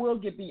 and I will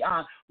get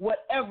beyond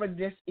whatever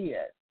this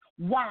is.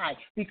 Why?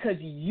 Because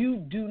you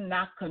do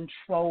not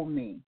control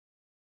me.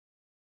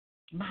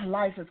 My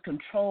life is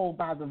controlled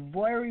by the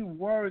very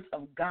words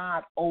of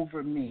God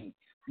over me.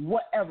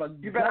 Whatever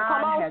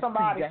God has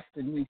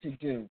predestined me to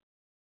do,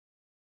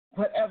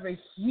 whatever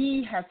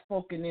He has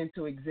spoken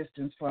into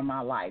existence for my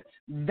life,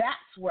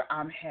 that's where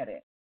I'm headed.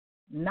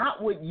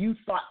 Not what you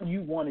thought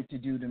you wanted to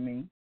do to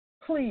me.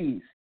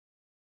 Please.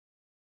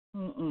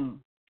 And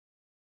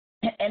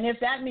if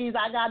that means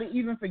I got to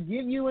even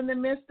forgive you in the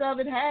midst of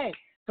it, hey,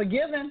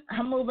 forgiven,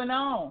 I'm moving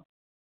on.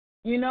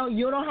 You know,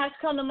 you don't have to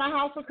come to my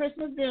house for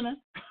Christmas dinner,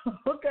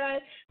 okay?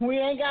 We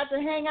ain't got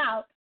to hang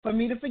out for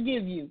me to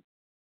forgive you.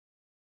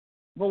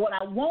 But what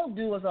I won't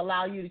do is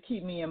allow you to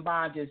keep me in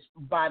bondage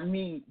by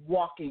me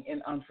walking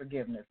in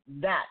unforgiveness.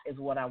 That is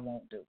what I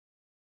won't do.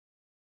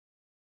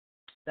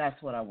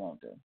 That's what I won't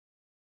do.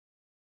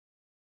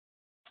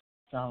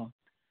 So,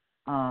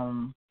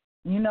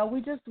 you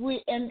know,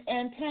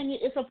 and Tanya,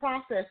 it's a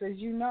process, as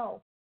you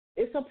know.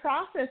 It's a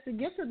process to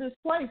get to this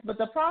place, but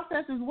the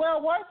process is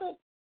well worth it,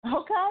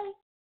 okay?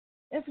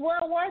 It's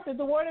well worth it.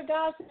 The Word of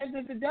God says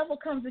that the devil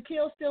comes to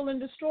kill, steal, and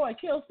destroy.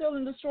 Kill, steal,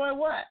 and destroy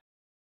what?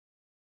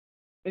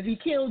 If he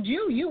killed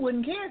you, you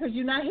wouldn't care because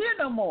you're not here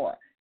no more.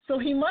 So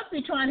he must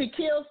be trying to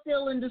kill,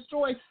 steal, and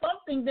destroy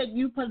something that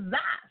you possess.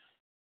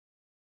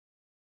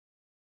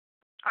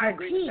 I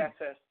agree with that,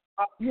 sis.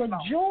 Your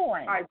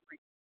joy.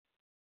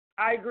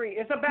 I agree.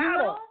 It's a battle. You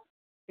know?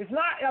 It's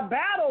not a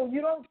battle.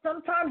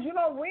 Sometimes you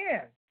don't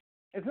win.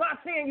 It's not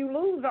saying you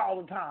lose all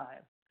the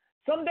time.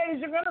 Some days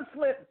you're going to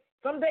slip.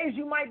 Some days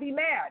you might be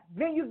mad.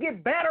 Then you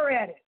get better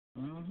at it.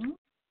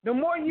 The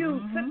more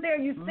you sit there,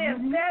 you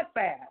stand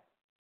steadfast.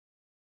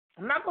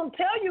 I'm not going to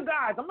tell you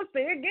guys. I'm going to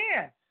say it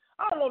again.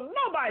 I don't know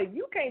nobody.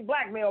 You can't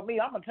blackmail me.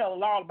 I'm going to tell a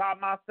lot about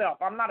myself.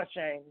 I'm not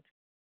ashamed.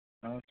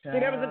 Okay. See,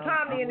 there was a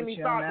time the enemy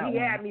thought he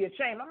had me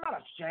ashamed. I'm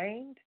not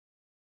ashamed.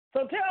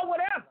 So tell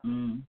whatever.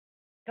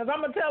 Because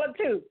I'm going to tell it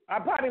too. I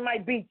probably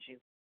might beat you.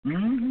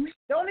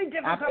 The only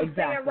difference I'm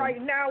saying right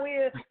now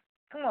is,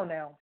 come on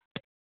now.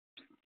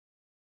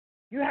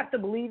 You have to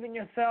believe in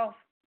yourself.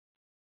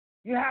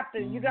 You have to,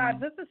 you guys,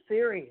 this is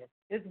serious.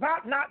 It's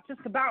about not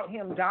just about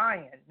him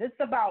dying. This is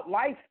about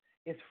life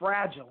is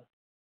fragile.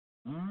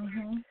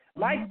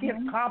 Life gets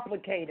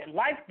complicated.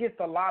 Life gets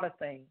a lot of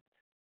things.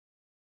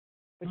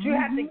 But you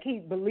have to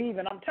keep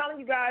believing. I'm telling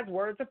you guys,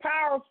 words are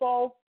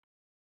powerful.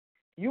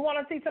 You want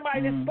to see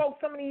somebody that spoke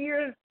so many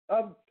years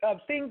of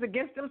things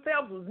against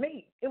themselves was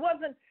me. It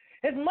wasn't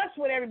as much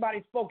what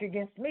everybody spoke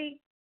against me.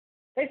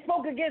 They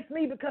spoke against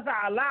me because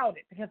I allowed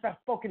it, because I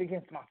spoke it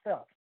against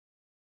myself.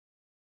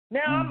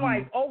 Now I'm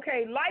like,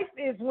 okay, life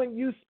is when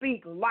you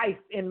speak life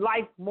and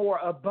life more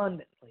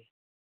abundantly,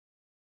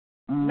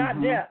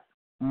 not death.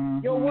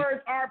 Your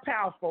words are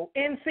powerful,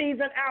 in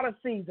season, out of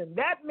season.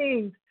 That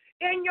means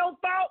in your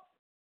thoughts,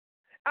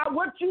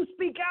 what you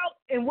speak out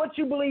and what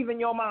you believe in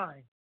your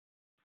mind.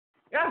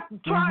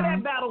 Try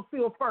that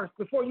battlefield first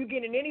before you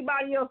get in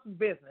anybody else's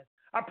business.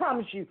 I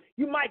promise you,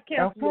 you might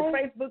cancel your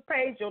Facebook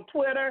page, your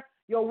Twitter,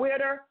 your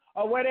Witter,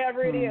 or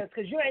whatever it is,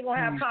 because you ain't going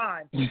to have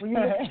time when you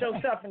look at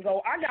yourself and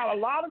go, I got a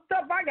lot of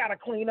stuff I got to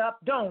clean up,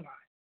 don't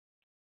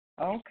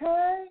I?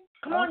 Okay.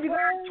 Come on, you got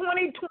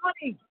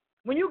 20/20.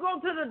 When you go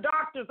to the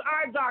doctors,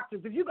 eye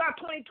doctors, if you got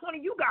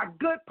 20/20, you got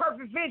good,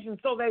 perfect vision,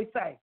 so they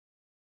say.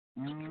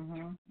 So,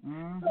 and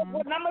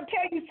I'm going to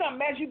tell you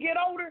something. As you get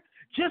older,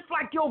 just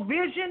like your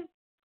vision,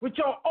 with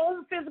your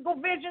own physical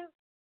vision,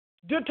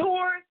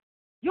 detours,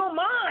 your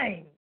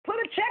mind. Put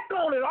a check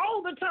on it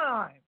all the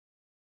time.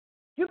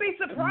 You'd be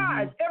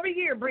surprised. Every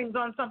year brings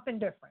on something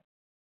different.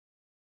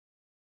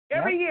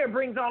 Every year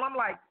brings on, I'm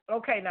like,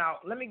 okay, now,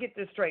 let me get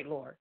this straight,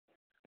 Lord.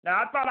 Now,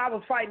 I thought I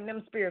was fighting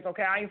them spirits.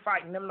 Okay, I ain't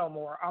fighting them no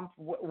more.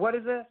 What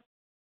is this?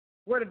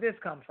 Where did this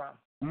come from?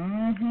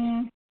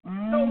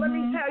 So let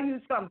me tell you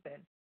something.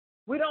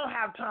 We don't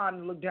have time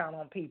to look down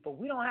on people.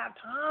 We don't have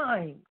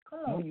time.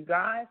 Come on, you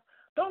guys.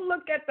 Don't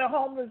look at the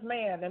homeless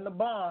man and the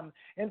bum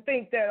and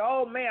think that,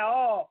 oh, man,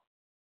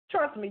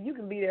 trust me, you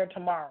can be there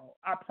tomorrow.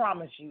 I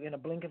promise you, in a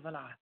blink of an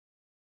eye.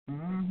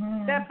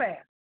 That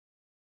fast.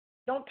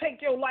 Don't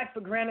take your life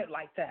for granted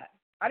like that.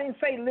 I didn't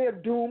say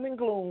live doom and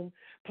gloom,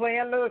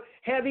 playing the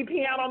heavy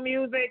piano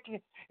music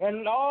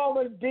and all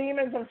the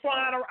demons and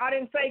flying around. I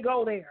didn't say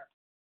go there.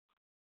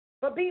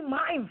 But be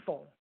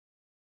mindful.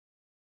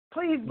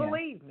 Please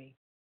believe me.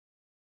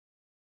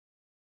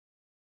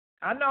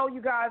 I know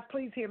you guys,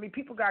 please hear me.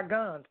 People got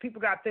guns. People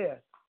got this.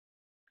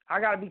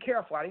 I got to be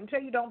careful. I didn't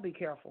tell you don't be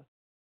careful.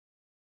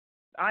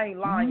 I ain't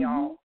lying,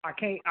 y'all. I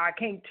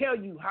can't tell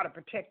you how to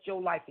protect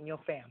your life and your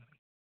family.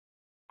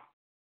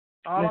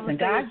 Listen,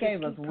 God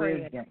gave us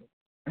wisdom.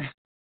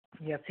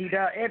 Yes, he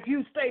does. If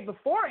you stay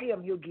before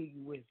him, he'll give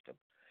you wisdom.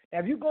 Now,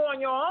 if you go on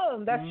your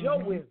own, that's your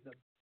wisdom.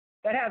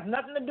 That has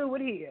nothing to do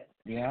with his.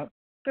 Yep.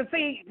 Because,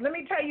 see, let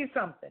me tell you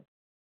something.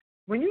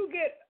 When you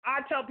get,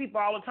 I tell people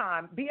all the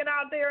time, being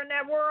out there in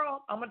that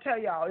world, I'm going to tell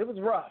y'all, it was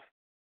rough.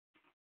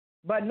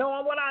 But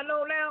knowing what I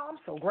know now, I'm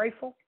so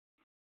grateful.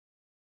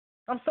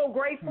 I'm so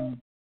grateful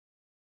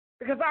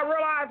because I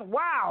realized,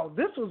 wow,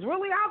 this was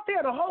really out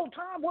there the whole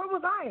time. Where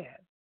was I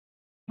at?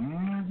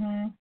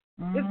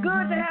 It's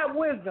good to have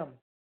wisdom.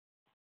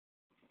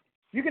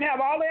 You can have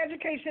all the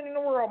education in the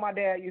world, my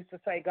dad used to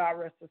say, God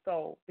rest his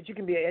soul, but you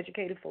can be an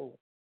educated fool.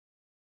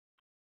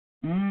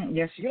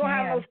 Yes, you don't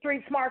can. have no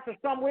street smarts or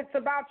some wits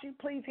about you.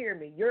 Please hear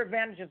me. Your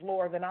advantage is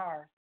lower than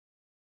ours.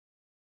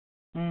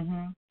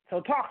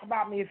 So talk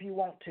about me if you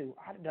want to.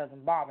 It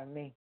doesn't bother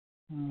me.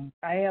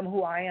 I am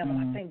who I am,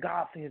 and I thank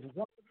God for his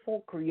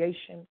wonderful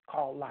creation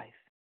called life.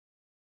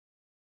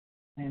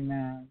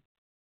 Amen.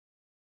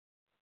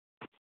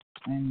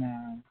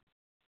 Amen.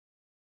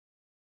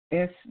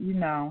 It's,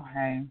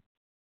 hey,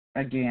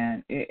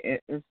 again,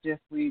 it's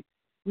just we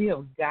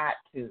have got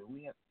to.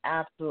 We have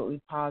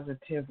absolutely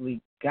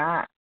positively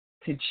got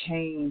to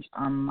change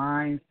our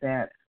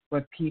mindset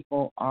where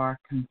people are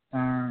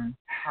concerned.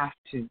 Have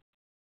to.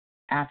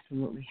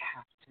 Absolutely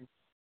have to.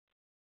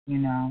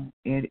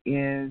 It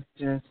is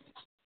just,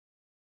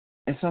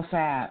 it's so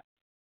sad.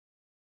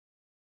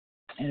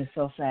 It is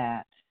so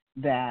sad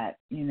that,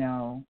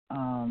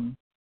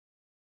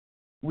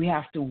 we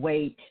have to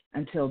wait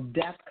until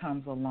death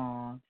comes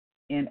along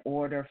in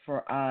order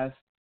for us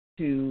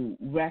to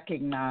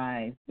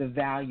recognize the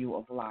value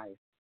of life.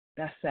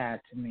 That's sad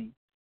to me.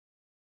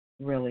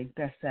 Really,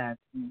 that's sad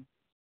to me.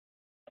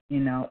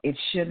 It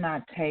should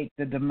not take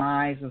the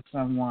demise of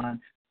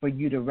someone for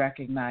you to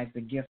recognize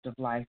the gift of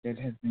life that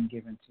has been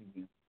given to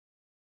you.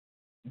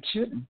 It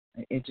shouldn't.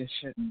 It just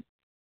shouldn't.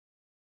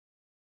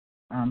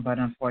 But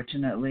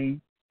unfortunately,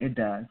 it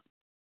does.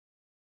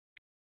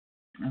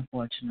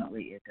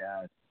 Unfortunately, it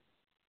does.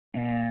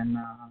 And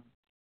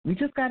we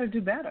just got to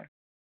do better.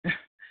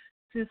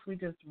 We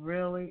just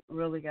really,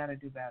 really got to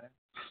do better.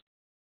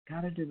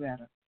 Got to do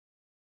better.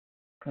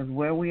 Because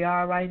where we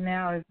are right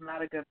now is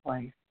not a good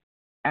place.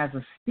 As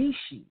a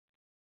species,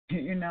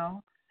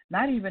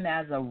 not even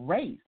as a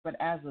race, but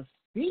as a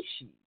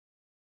species,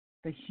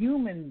 the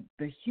human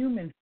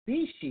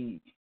species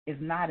is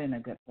not in a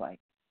good place.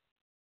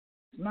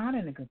 It's not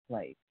in a good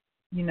place.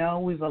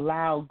 We've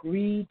allowed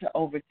greed to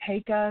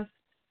overtake us.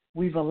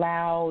 We've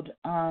allowed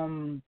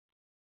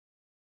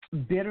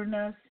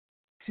bitterness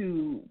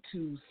to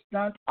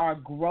stunt our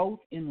growth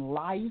in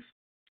life.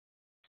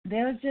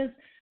 There's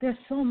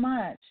so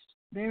much.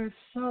 There's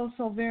so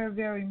very,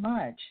 very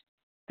much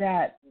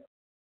that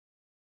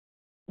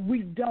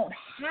we don't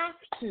have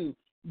to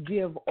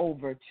give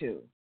over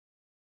to.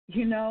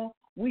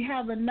 We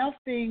have enough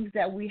things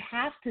that we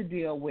have to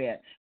deal with,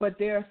 but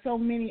there are so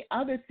many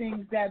other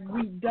things that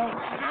we don't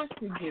have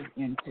to give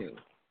into.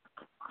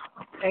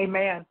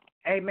 Amen.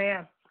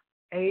 Amen.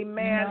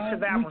 Amen to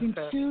that one,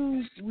 sir.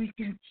 We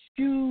can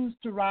choose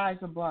to rise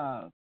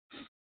above.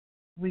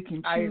 We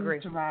can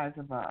choose to rise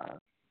above.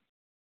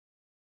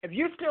 If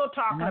you're still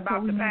talking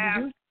about the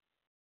past,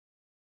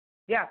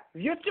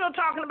 if you're still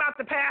talking about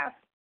the past,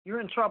 you're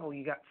in trouble.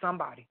 You got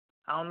somebody.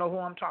 I don't know who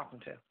I'm talking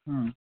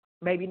to.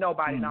 Maybe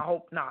nobody, and I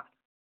hope not.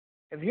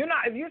 If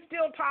you're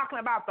still talking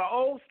about the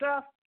old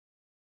stuff,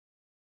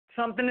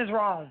 something is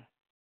wrong.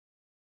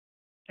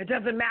 It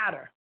doesn't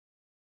matter.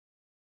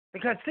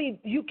 Because, see,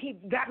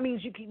 that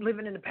means you keep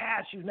living in the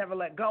past. You've never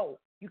let go.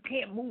 You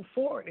can't move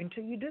forward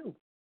until you do.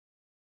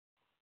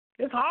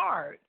 It's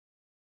hard.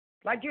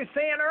 Like you're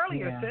saying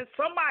earlier, sis,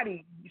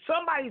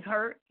 somebody's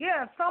hurt.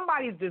 Yeah,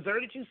 somebody's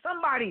deserted you.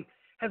 Somebody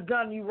has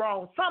done you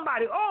wrong.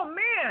 Somebody, oh,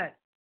 man.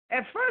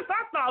 At first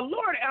I thought,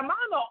 Lord, am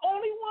I the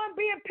only one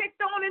being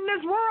picked on in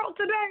this world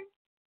today?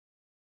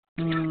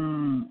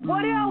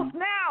 What else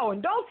now?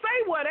 And don't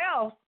say what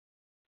else.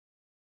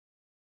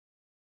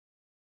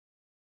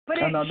 But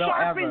it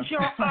sharpens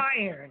your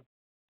iron.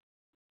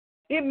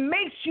 It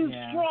makes you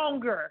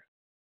stronger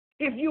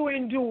if you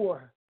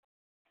endure.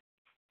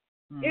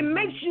 It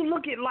makes you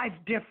look at life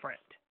different.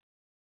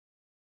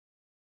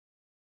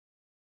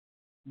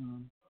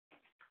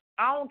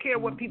 I don't care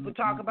what people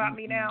talk about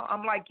me now.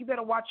 I'm like, you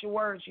better watch your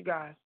words, you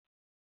guys.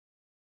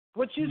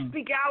 What you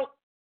speak out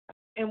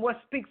and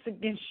what speaks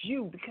against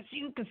you, because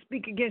you can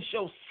speak against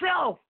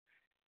yourself.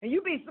 And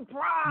you'd be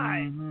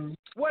surprised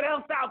what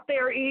else out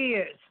there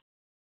is.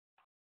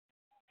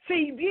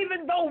 See,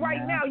 even though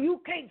right now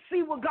you can't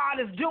see what God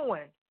is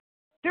doing,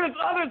 there's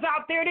others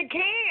out there that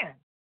can.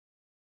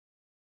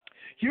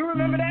 You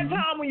remember that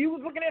time when you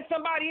was looking at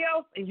somebody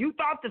else and you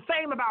thought the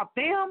same about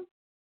them?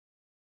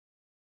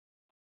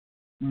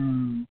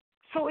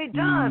 So it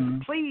does.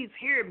 Please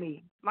hear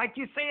me. Like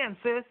you're saying,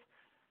 sis,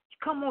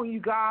 come on,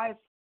 you guys.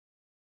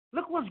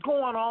 Look what's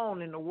going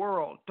on in the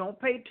world. Don't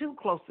pay too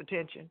close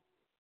attention.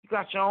 You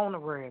got your own to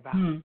worry about.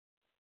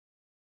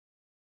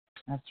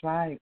 That's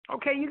right.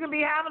 Okay, you can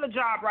be having a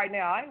job right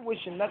now. I ain't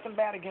wishing nothing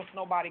bad against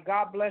nobody.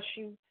 God bless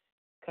you,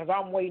 because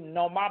I'm waiting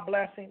on my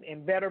blessing,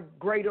 and better,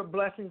 greater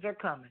blessings are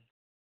coming.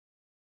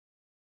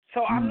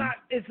 So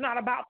it's not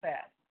about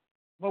that.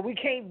 But we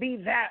can't be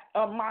that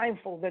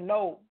mindful to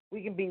know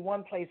we can be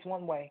one place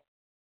one way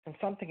and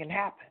something can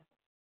happen.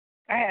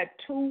 I had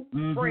two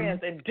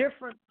friends in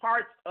different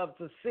parts of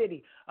the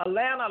city,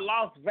 Atlanta,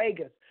 Las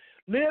Vegas,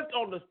 lived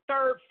on the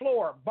third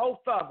floor, both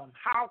of them.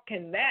 How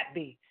can that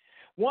be?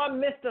 One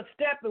missed a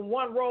step and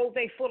one rolled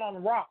their foot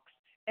on rocks,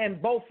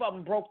 and both of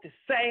them broke the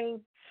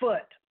same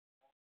foot.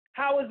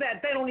 How is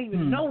that? They don't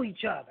even know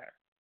each other.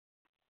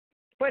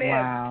 But it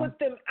has put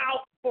them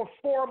out for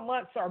 4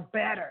 months or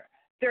better.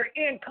 Their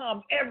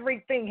income,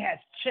 everything has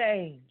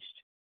changed.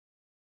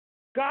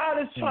 God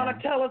is trying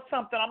to tell us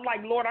something. I'm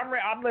like, Lord,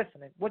 I'm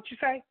listening. What you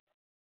say?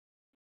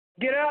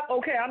 Get up?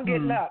 Okay, I'm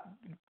getting up.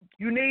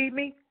 You need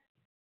me?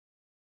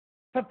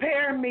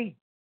 Prepare me.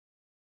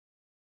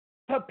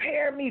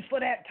 Prepare me for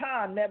that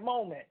time, that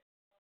moment.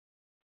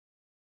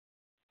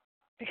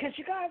 Because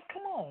you guys,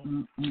 come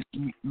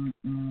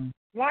on.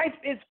 Life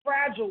is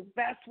fragile.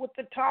 That's what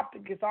the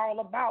topic is all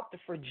about, the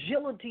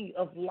fragility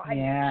of life.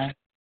 Yeah.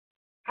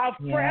 How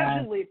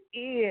fragile it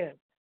is.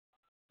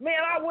 Man,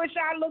 I wish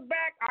I looked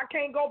back. I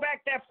can't go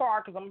back that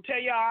far because I'm going to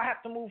tell you I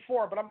have to move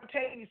forward. But I'm going to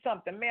tell you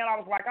something. Man, I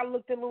was like, I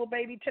looked at little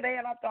baby today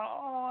and I thought,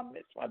 oh, I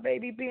miss my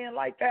baby being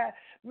like that.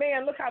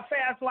 Man, look how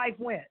fast life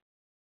went.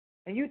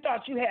 And you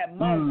thought you had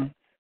moments.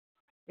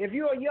 If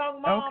you're a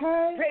young mom,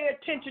 pay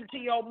attention to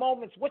your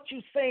moments, what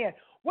you saying,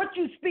 what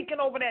you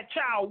speaking over that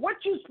child, what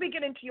you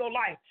speaking into your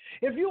life.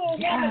 If you're a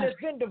woman that's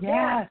been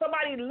divorced,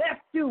 somebody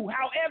left you,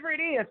 however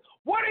it is,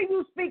 what are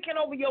you speaking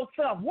over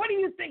yourself? What are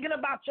you thinking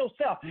about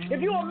yourself?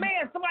 If you're a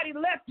man, somebody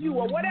left you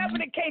or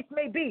whatever the case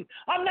may be,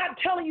 I'm not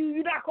telling you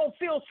you're not going to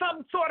feel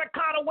some sort of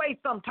kind of way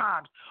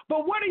sometimes.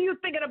 But what are you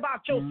thinking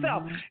about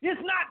yourself?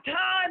 It's not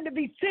time to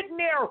be sitting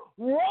there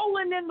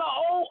rolling in the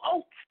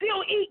old,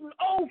 still eating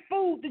old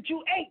food that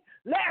you ate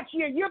last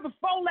year, year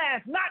before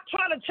last, not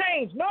trying to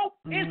change. Nope,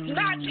 it's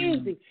not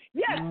easy.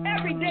 Yes,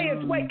 every day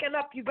is waking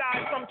up, you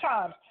guys,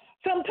 sometimes.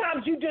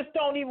 Sometimes you just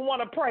don't even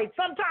want to pray.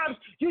 Sometimes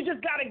you just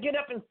got to get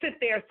up and sit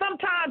there.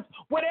 Sometimes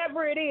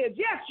whatever it is,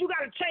 yes, you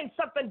got to change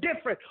something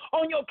different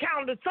on your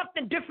calendar,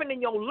 something different in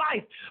your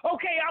life.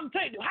 Okay, I'm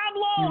telling you, how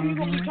long are you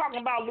going to be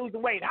talking about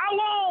losing weight? How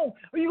long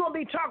are you going to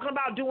be talking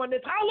about doing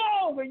this? How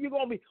long are you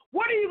going to be?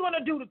 What are you going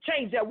to do to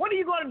change that? What are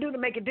you going to do to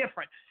make it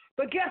different?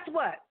 But guess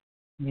what?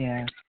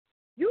 Yeah.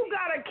 You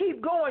got to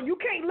keep going. You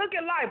can't look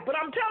at life, but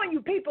I'm telling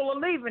you, people are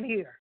leaving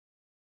here.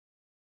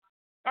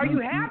 Are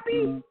you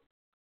happy?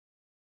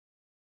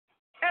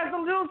 As a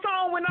little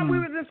song when we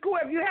was in school,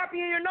 if you're happy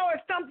and you know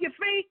it, stump your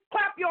feet,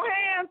 clap your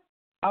hands.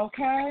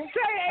 Okay.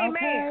 Say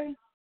amen.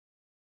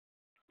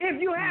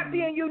 If you're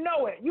happy and you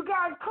know it. You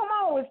guys, come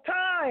on, it's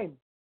time.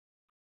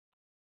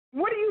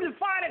 What do you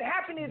define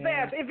happiness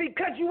as? If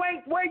because you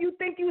ain't where you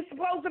think you're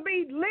supposed to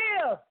be,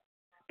 live.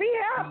 Be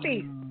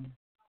happy.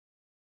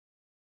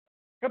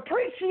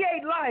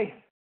 Appreciate life.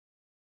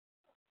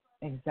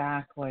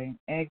 Exactly.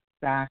 Take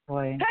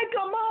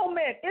a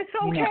moment. It's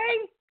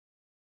okay.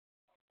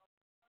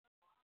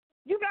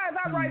 You guys,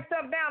 I write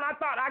stuff down. I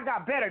thought I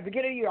got better at the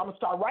beginning of the year. I'm going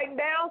to start writing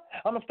down.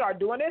 I'm going to start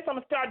doing this. I'm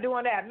going to start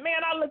doing that.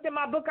 Man, I looked at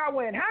my book. I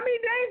went, how many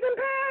days have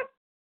passed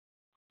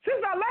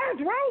since I last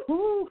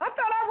wrote? I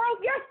thought I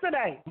wrote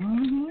yesterday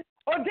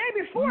or day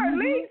before at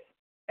least.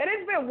 And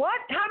it's been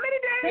what? How many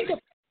days?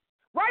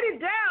 Write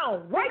it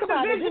down. Write the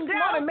vision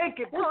down and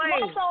make it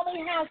plain. This month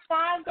only has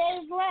 5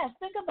 days left.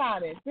 Think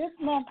about it. This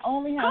month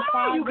only has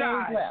 5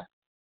 days left.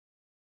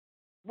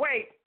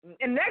 Wait,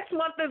 and next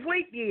month is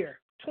leap year.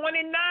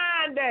 29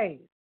 days.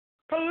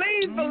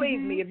 Please believe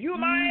me. If you're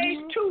my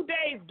age, 2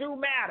 days do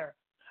matter.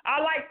 I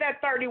like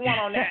that 31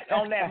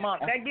 on that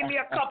month. That give me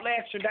a couple of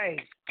extra days.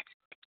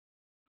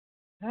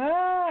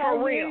 Oh,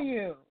 for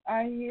real.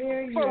 I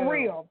hear you. For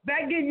real.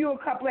 That gives you a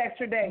couple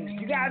extra days.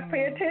 You guys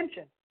pay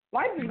attention.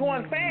 Life is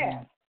going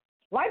fast.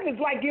 Life is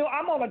like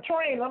I'm on a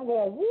train. I'm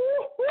going, woo,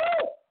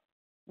 woo.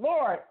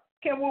 Lord,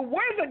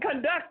 where's the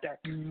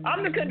conductor? I'm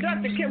the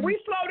conductor. Can we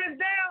slow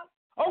this down?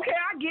 Okay,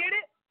 I get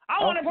it. I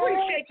want to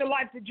appreciate the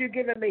life that you're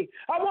giving me.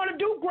 I want to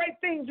do great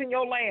things in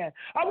your land.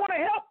 I want to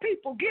help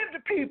people, give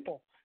to people,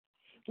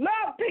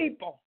 love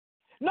people.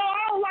 No,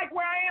 I don't like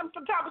where I am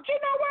sometimes, but you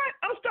know what?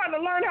 I'm starting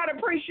to learn how to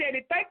appreciate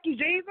it. Thank you,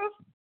 Jesus.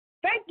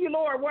 Thank you,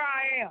 Lord, where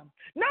I am.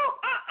 No,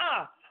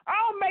 I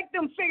don't make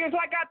them figures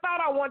like I thought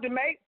I wanted to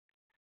make.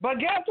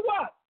 But guess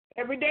what?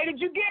 Every day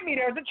that you give me,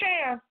 there's a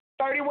chance.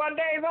 31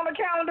 days on the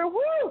calendar,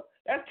 woo!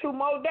 That's 2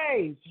 more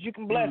days. You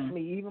can bless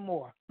me even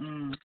more.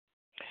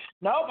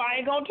 Nope, I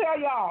ain't gonna tell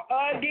y'all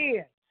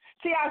again.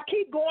 See, I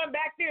keep going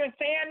back there and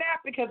saying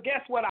that because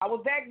guess what? I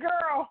was that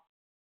girl.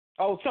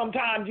 Oh,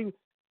 sometimes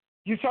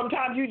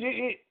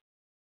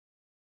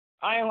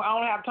I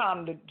don't have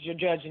time to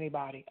judge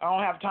anybody. I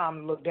don't have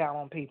time to look down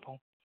on people.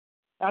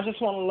 I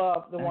just want to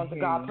love the ones that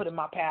God put in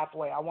my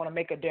pathway. I want to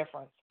make a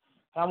difference.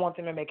 And I want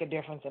them to make a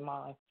difference in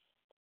mine.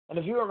 And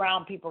if you're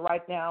around people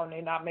right now and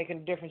they're not making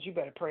a difference, you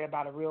better pray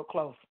about it real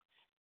close.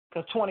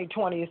 Because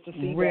 2020 is to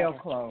see real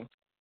better. Close.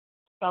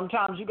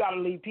 Sometimes you got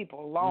to leave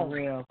people alone.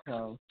 Real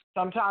close.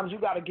 Sometimes you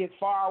got to get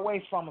far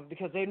away from them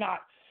because they're not,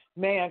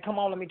 man, come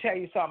on, let me tell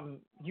you something.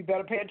 You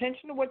better pay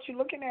attention to what you're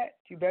looking at.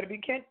 You better be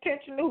paying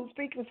attention to who's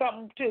speaking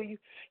something to you.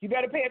 You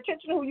better pay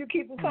attention to who you're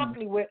keeping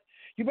company with.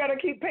 You better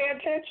keep paying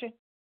attention.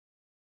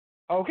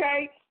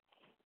 Okay?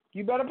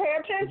 You better pay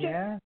attention.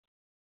 Yeah.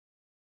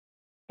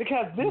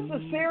 Because this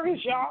is serious,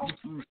 y'all.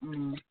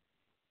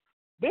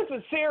 This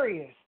is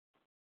serious.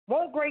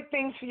 Want great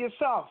things for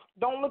yourself.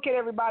 Don't look at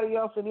everybody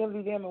else and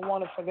envy them and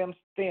want it for them.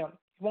 You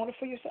want it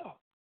for yourself.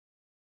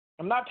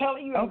 I'm not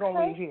telling you you're going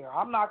to leave here.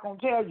 I'm not going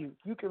to tell you.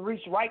 You can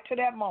reach right to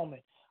that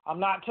moment. I'm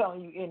not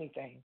telling you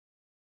anything.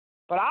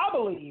 But I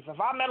believe if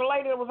I met a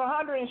lady that was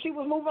 100 and she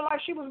was moving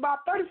like she was about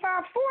 35,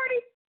 40,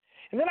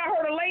 and then I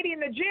heard a lady in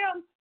the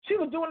gym, she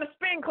was doing a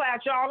spin class,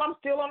 y'all. I'm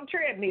still on the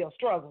treadmill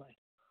struggling.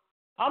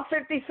 I'm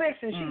 56,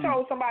 and she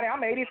told somebody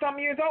I'm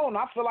 80-something years old, and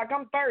I feel like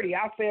I'm 30.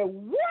 I said,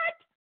 what?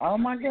 Oh,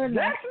 my goodness.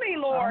 That's me,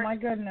 Lord. Oh, my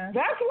goodness.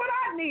 That's what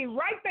I need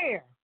right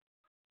there.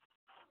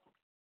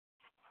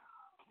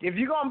 If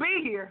you're going to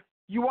be here,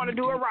 you want to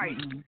do it right.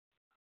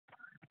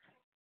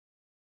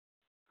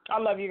 I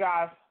love you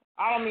guys.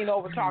 I don't mean to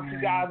overtalk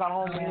you guys. I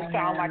don't mean to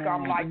sound like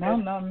I'm like this.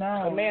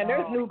 No. But, man,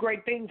 there's new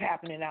great things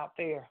happening out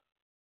there.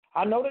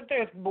 I know that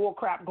there's bull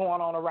crap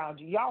going on around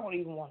you. Y'all don't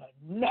even want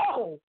to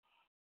know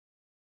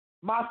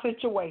my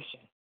situation.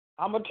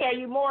 I'm going to tell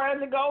you more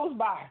as it goes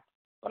by,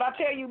 but I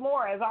tell you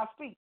more as I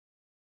speak.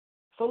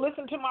 So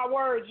listen to my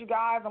words, you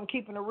guys. I'm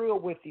keeping it real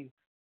with you.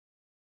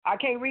 I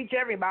can't reach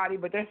everybody,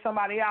 but there's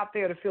somebody out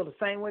there to feel the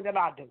same way that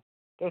I do.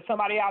 There's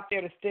somebody out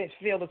there to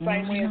feel the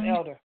same way as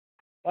Elder.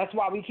 That's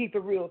why we keep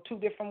it real 2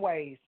 different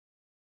ways.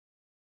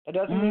 It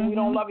doesn't mean we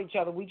don't love each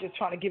other. We just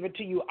trying to give it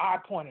to you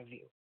our point of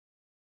view.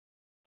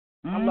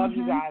 I love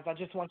you guys. I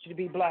just want you to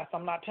be blessed.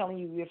 I'm not telling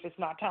you if it's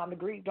not time to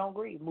grieve, don't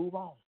grieve. Move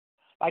on.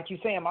 Like you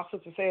saying, my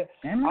sister said,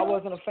 I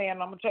wasn't a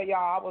fan. I'm going to tell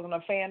y'all, I wasn't a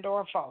fan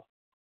or a foe.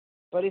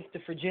 But it's the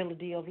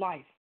fragility of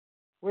life.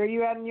 Where are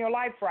you at in your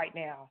life right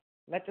now?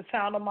 Let the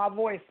sound of my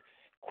voice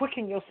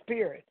quicken your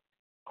spirit,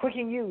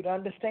 quicken you to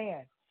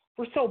understand.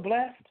 We're so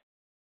blessed.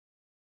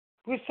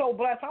 We're so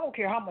blessed. I don't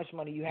care how much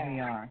money you have. We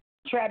are.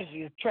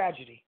 Tragedy is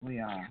tragedy. We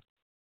are.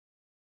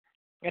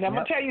 And I'm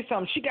going to tell you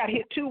something. She got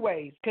hit 2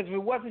 ways. Because if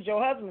it wasn't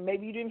your husband,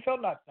 maybe you didn't feel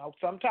nothing. No,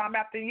 sometime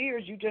after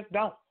years, you just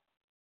don't.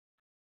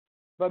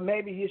 But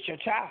maybe it's your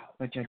child.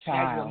 But your As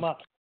child. your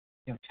mother.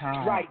 Your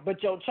child. Right,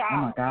 but your child.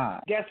 Oh, my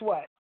God. Guess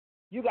what?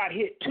 You got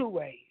hit 2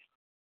 ways.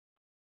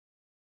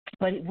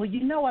 But, well,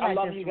 you know what I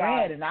just read,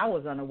 guys. and I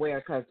was unaware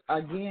because,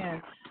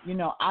 again, you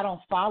know, I don't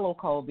follow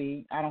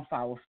Kobe. I don't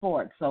follow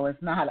sports. So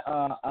it's not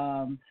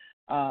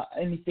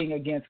anything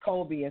against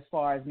Kobe as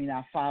far as me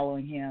not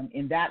following him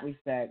in that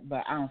respect,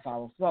 but I don't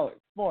follow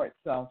sports.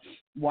 So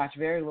watch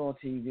very little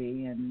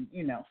TV, and,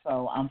 you know,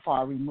 so I'm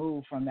far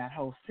removed from that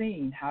whole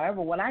scene.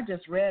 However, what I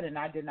just read and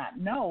I did not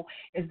know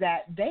is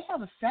that they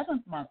have a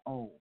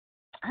 7-month-old.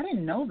 I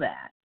didn't know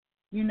that.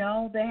 You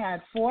know, they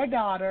had 4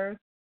 daughters.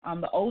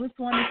 The oldest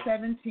one is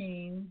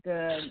 17.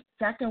 The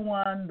second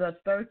one, the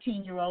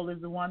 13-year-old,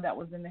 is the one that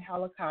was in the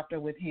helicopter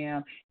with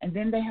him. And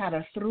then they had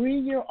a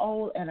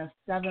 3-year-old and a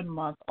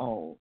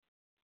 7-month-old.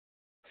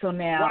 So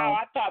now, wow,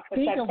 I thought that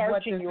think that of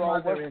what this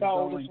 13-year-old mother was is the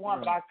oldest going one,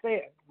 through. but I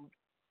said,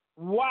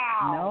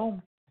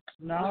 wow.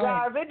 No. You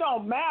guys, it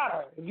don't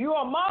matter. If you're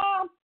a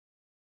mom,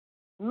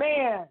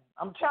 man,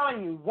 I'm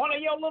telling you, one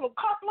of your little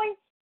couplings,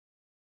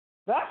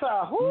 that's a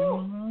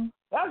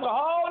that's a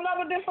whole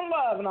nother different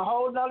love and a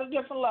whole nother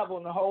different level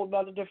and a whole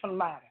nother different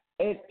matter.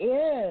 It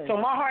is. So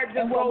my heart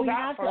just goes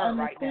out for her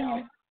right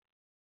now.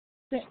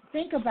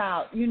 Think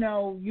about, you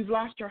know, you've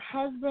lost your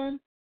husband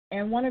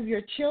and one of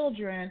your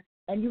children,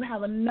 and you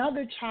have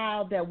another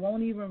child that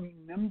won't even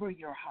remember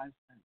your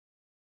husband.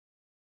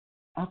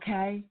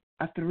 Okay?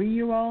 A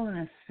 3-year-old and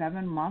a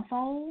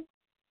 7-month-old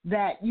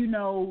that, you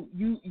know,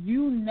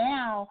 you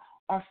now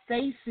are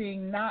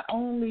facing not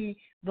only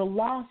the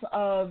loss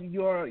of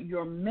your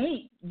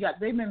mate.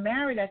 They've been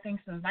married, I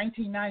think, since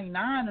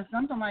 1999 or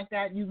something like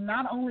that. You've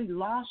not only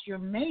lost your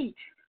mate,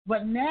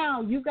 but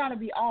now you've got to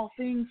be all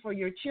things for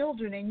your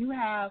children, and you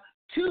have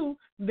 2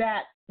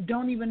 that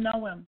don't even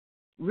know him,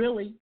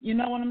 really. You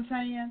know what I'm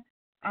saying?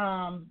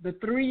 The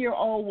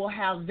 3-year-old will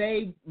have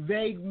vague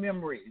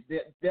memories.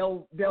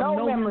 They'll no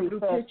know memory, him through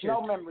sis, pictures.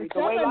 No memory. The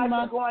way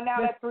life is going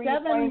now, that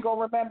 3-year-old ain't going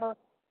to remember.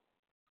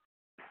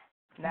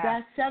 Nah.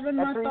 That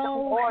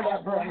 7-month-old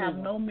will have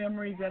one. no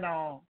memories at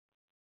all.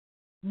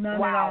 None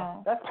wow. at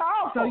all. That's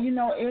powerful. So, you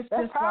know, it's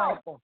That's just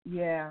powerful. like,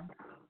 yeah.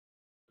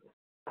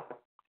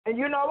 And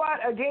you know what?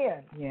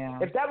 Again, Yeah.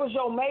 if that was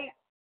your mate,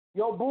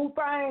 your boo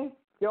thing,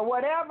 your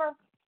whatever,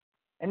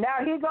 and now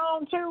he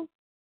gone too.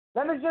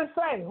 Let me just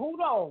say, who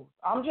knows?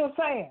 I'm just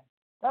saying.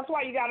 That's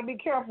why you got to be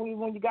careful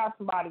when you got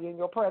somebody in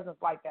your presence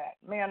like that.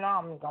 Man,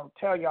 I'm going to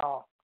tell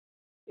y'all,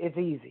 it's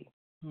easy.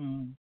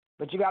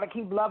 But you got to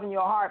keep loving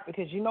your heart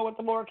because you know what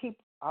the Lord keeps.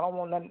 I don't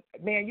want nothing.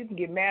 Man, you can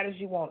get mad as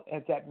you want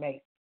as that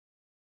mate.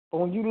 But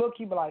when you look,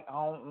 you be like, I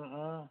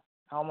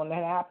don't want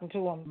that to happen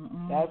to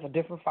him. That's a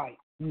different fight.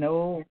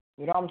 No.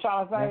 You know what I'm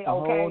trying to say? That's a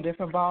whole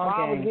different ball when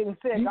game. I was getting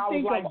sick, You I was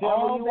think like, of devil,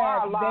 all you that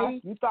are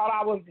alive. You thought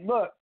I was,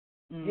 look,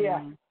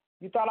 yeah,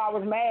 you thought I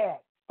was mad,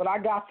 but I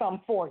got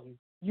something for you.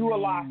 You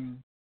alive.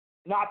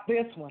 Not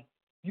this one.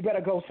 You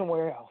better go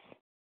somewhere else.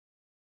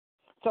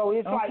 So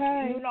it's like,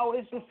 you know,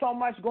 it's just so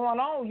much going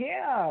on,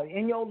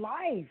 in your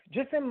life,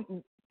 just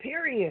in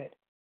period.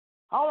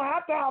 I don't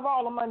have to have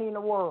all the money in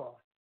the world.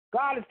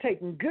 God is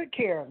taking good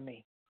care of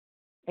me,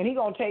 and He's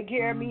gonna take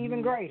care of me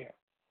even greater.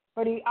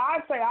 But I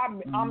say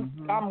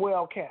I'm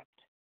well kept.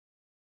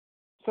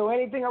 So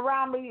anything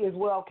around me is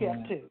well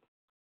kept too.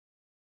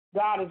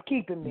 God is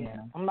keeping me.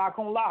 I'm not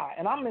gonna lie,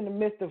 and I'm in the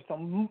midst of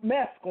some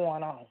mess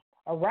going on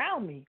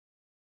around me,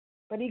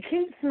 but He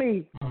keeps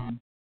me.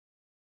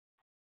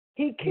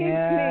 He keeps me,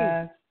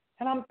 and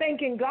I'm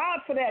thanking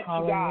God for that,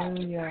 you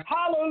guys.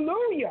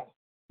 Hallelujah.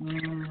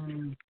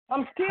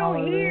 I'm still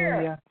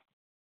here.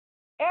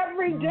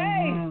 Every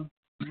day,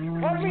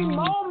 every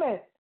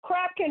moment,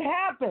 crap can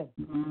happen.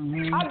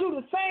 I do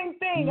the same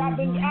thing. I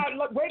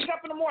wake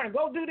up in the morning,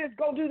 go do this,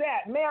 go do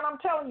that. Man, I'm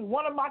telling you,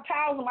 one of my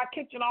tiles in my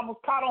kitchen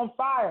almost caught on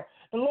fire.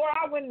 And Lord,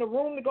 I went in the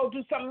room to go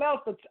do something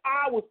else. The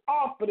eye was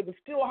off, but it was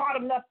still hot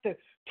enough to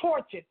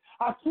torch it.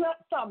 I smelled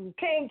something,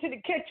 came to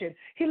the kitchen.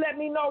 He let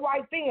me know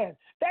right then.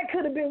 That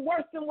could have been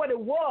worse than what it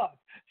was.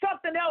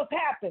 Something else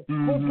happened.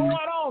 What's going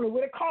on? It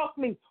would have cost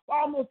me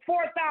almost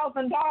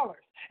 $4,000.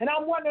 And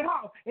I'm wondering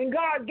how. And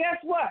God, guess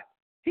what?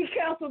 He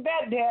canceled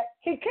that debt.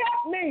 He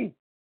kept me.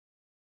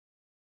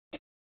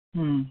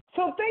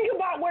 So think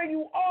about where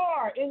you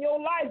are in your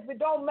life. It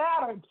don't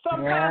matter.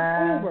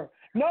 Sometimes Uber,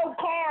 no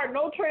car,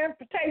 no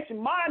transportation.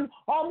 Mine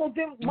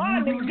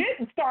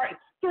didn't start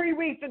 3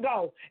 weeks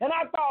ago. And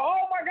I thought,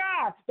 oh, my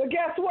God. But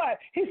guess what?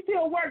 He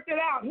still worked it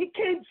out. He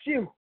keeps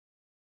you.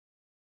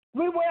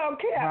 We well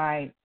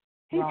kept.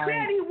 He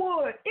said he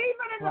would,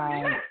 even in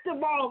the midst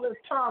of all this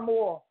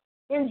turmoil.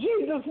 In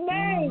Jesus'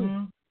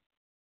 name.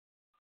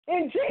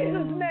 In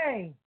Jesus'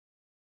 name.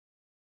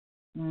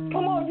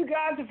 Come on, you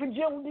guys, the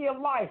fragility of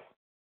life.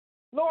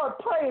 Lord,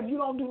 pray if you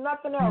don't do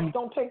nothing else.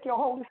 Don't take your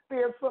Holy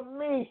Spirit from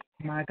me.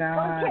 My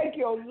God. Don't take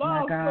your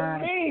love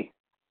from me.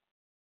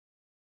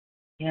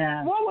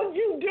 Yeah. What would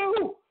you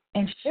do?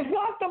 It's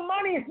not the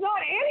money. It's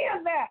not any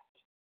of that.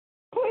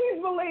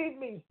 Please believe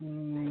me.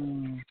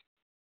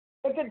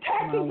 If the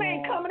taxes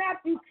ain't coming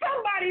after you,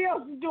 somebody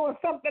else is doing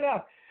something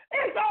else.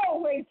 It's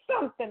always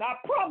something. I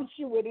promise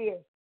you it is.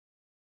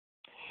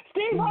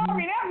 Steve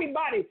Harvey and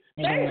everybody,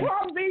 their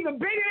problems are even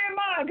bigger than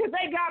mine because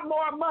they got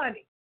more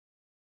money.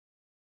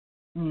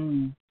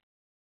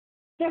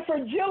 The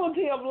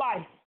fragility of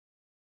life.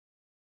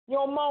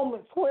 Your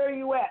moments, where are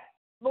you at?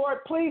 Lord,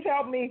 please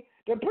help me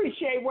to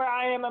appreciate where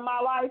I am in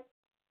my life.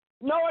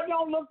 No, it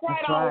don't look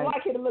right. I don't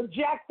like it. It looks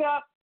jacked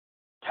up,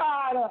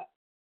 tied up.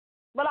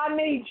 But I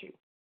need you.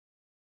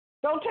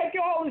 Don't take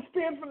your Holy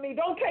Spirit from me.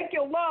 Don't take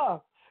your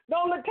love.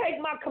 Don't take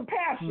my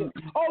compassion.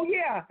 Oh,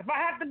 yeah, if I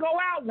have to go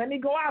out, let me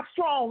go out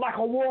strong like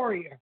a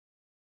warrior.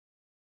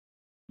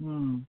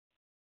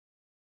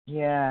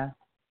 Yeah.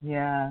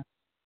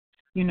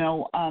 You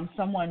know,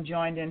 someone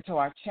joined into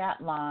our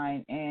chat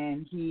line,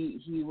 and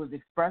he was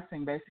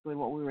expressing basically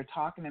what we were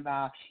talking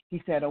about.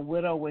 He said a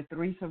widow with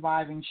 3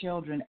 surviving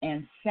children,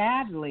 and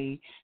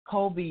sadly,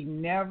 Kobe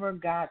never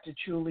got to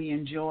truly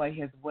enjoy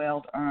his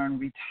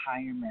well-earned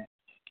retirement.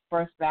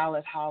 First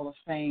ballot Hall of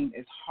Fame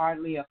is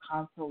hardly a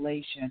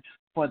consolation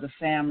for the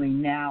family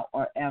now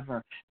or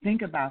ever.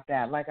 Think about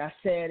that. Like I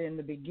said in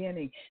the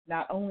beginning,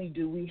 not only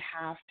do we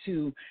have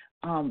to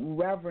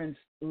reverence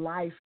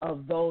life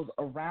of those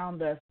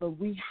around us, but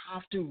we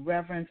have to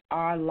reverence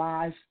our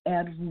lives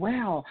as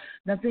well.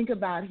 Now think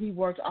about it. He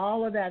worked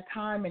all of that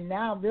time, and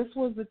now this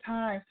was the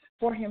time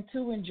for him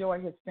to enjoy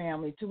his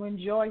family, to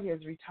enjoy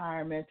his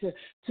retirement,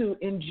 to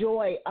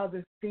enjoy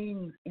other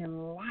things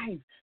in life.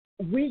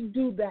 We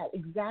do that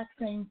exact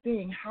same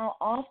thing. How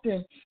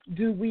often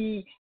do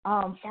we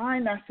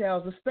find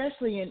ourselves,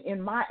 especially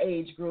in my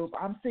age group?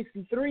 I'm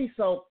 63,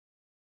 so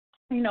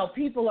you know,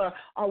 people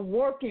are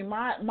working.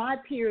 My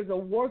peers are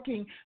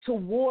working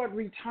toward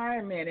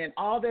retirement, and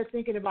all they're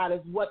thinking about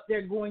is what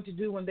they're going to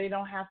do when they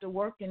don't have to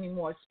work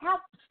anymore.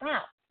 Stop.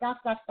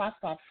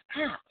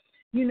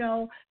 You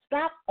know,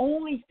 stop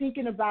only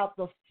thinking about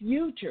the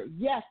future.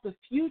 Yes, the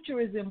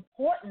future is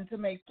important to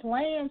make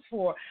plans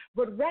for,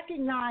 but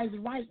recognize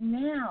right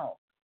now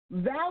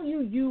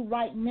Value you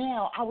right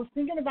now. I was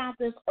thinking about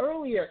this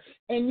earlier,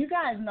 and you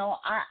guys know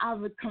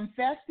I've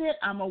confessed it.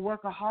 I'm a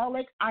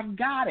workaholic. I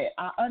got it.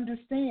 I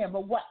understand.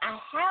 But what I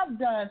have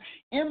done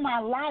in my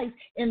life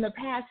in the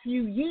past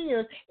few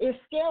years is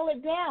scale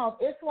it down.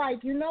 It's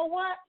like, you know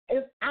what?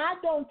 If I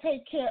don't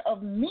take care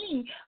of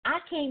me, I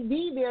can't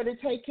be there to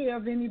take care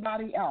of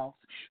anybody else.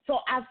 So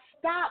I've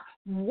stopped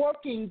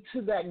working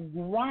to that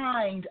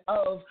grind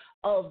of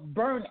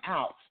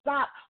burnout.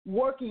 Stop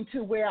working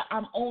to where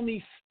I'm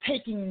only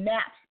taking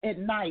naps at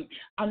night.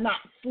 I'm not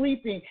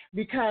sleeping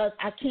because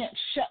I can't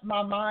shut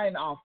my mind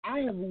off. I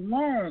have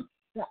learned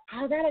that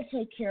I got to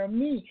take care of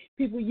me.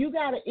 People,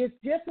 it's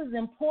just as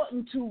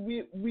important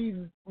to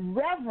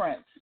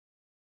reverence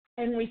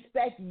and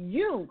respect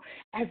you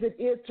as it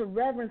is to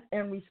reverence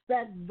and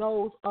respect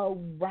those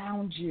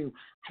around you.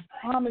 I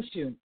promise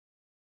you,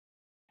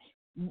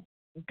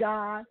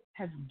 God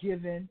has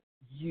given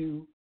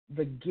you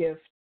the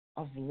gift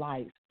of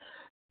life.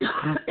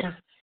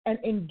 And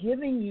in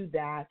giving you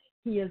that,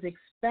 he is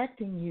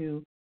expecting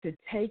you to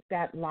take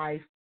that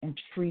life and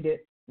treat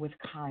it with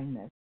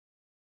kindness.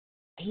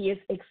 He is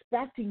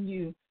expecting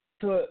you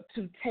to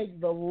take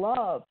the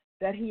love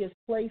that he has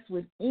placed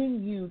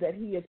within you, that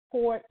he has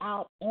poured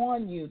out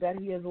on you, that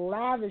he has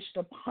lavished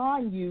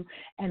upon you,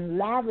 and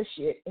lavish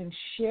it and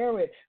share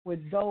it with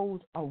those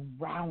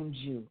around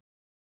you.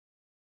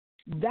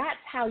 That's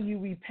how you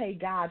repay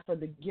God for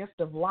the gift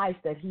of life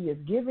that he is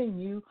giving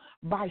you,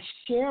 by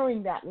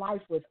sharing that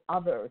life with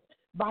others,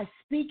 by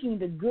speaking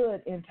the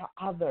good into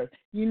others.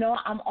 You know,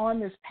 I'm on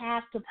this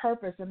path to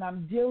purpose, and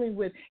I'm dealing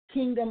with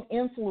kingdom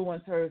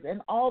influencers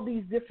and all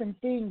these different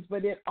things,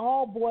 but it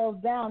all boils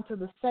down to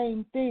the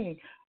same thing.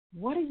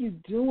 What are you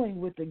doing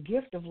with the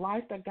gift of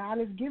life that God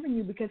has given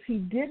you? Because he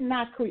did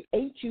not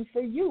create you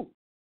for you.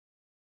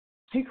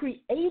 He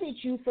created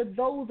you for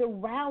those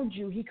around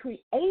you. He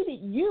created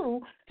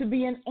you to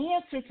be an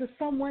answer to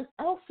someone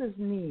else's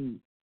need.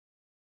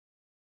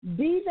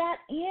 Be that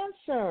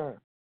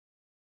answer.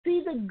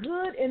 See the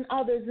good in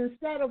others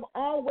instead of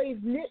always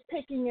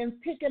nitpicking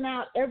and picking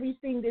out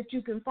everything that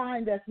you can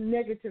find that's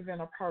negative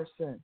in a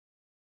person.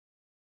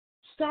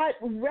 Start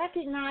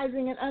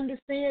recognizing and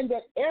understand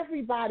that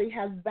everybody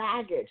has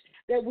baggage,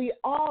 that we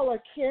all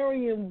are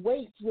carrying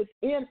weights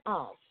within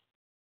us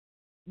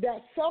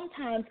that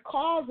sometimes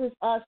causes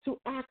us to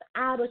act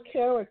out of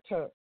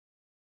character.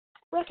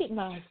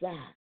 Recognize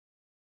that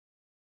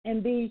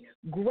and be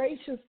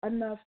gracious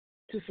enough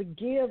to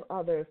forgive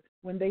others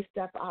when they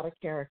step out of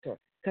character.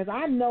 Because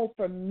I know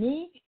for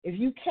me, if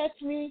you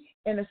catch me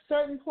in a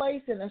certain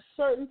place, in a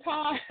certain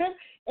time,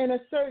 in a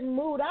certain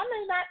mood, I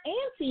may not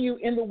answer you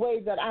in the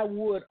way that I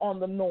would on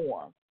the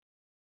norm.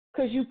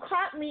 Because you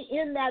caught me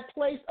in that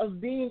place of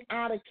being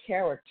out of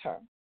character.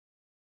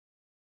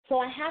 So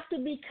I have to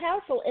be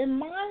careful and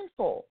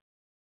mindful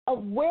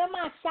of where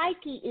my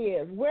psyche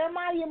is, where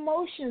my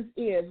emotions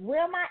is,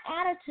 where my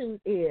attitude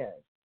is.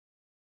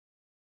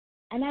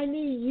 And I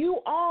need you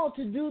all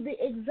to do the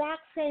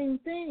exact same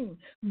thing.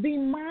 Be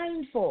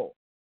mindful.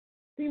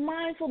 Be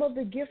mindful of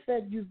the gift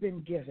that you've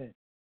been given.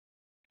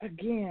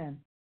 Again,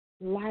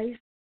 life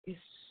is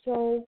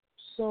so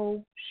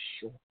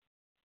short.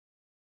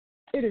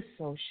 It is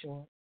so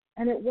short.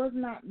 And it was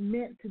not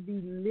meant to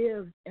be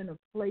lived in a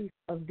place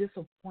of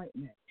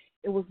disappointment.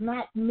 It was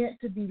not meant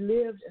to be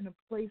lived in a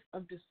place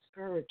of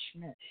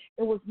discouragement.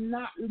 It was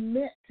not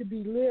meant to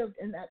be lived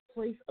in that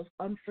place of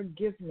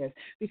unforgiveness.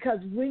 Because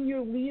when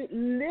you're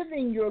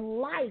living your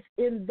life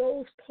in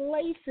those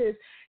places,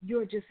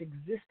 you're just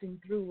existing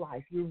through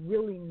life. You're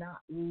really not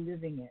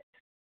living it.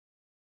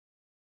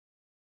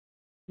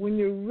 When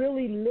you're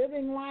really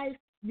living life,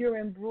 you're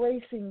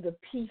embracing the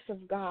peace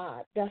of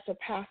God that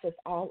surpasses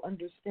all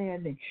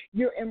understanding.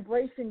 You're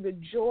embracing the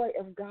joy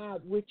of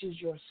God, which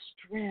is your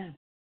strength.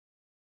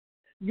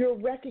 You're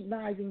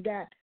recognizing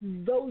that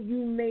though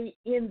you may,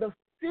 in the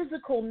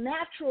physical,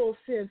 natural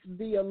sense,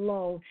 be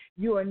alone,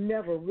 you are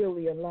never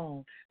really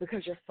alone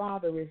because your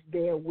Father is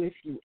there with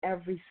you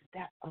every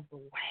step of the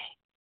way.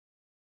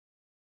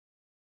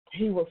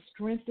 He will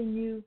strengthen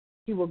you.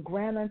 He will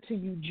grant unto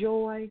you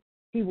joy.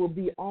 He will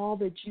be all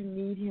that you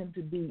need him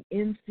to be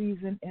in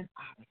season and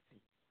out of season.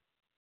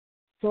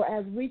 So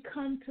as we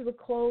come to the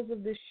close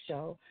of this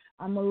show,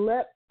 I'm going to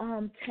let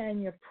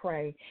Tanya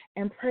pray.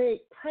 And pray,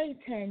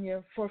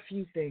 Tanya, for a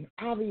few things.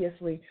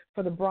 Obviously,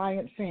 for the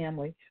Bryant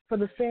family, for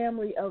the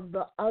family of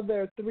the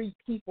other 3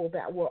 people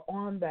that were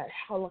on that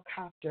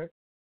helicopter,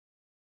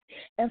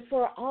 and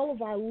for all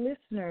of our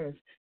listeners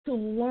to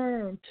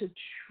learn to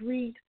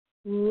treat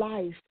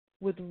life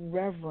with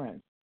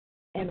reverence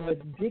and with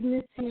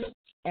dignity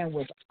and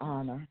with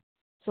honor.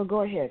 So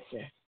go ahead,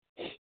 sis.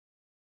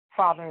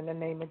 Father, in the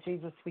name of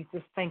Jesus, we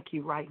just thank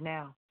you right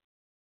now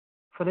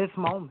for this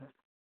moment.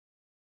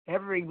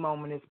 Every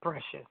moment is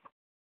precious.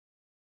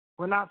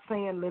 We're not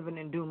saying living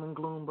in doom and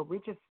gloom, but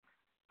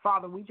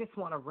Father, we just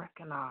want to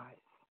recognize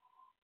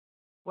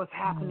what's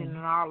happening in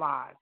our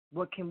lives.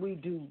 What can we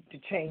do to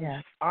change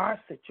our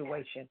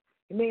situation?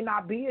 It may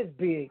not be as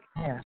big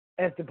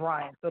as the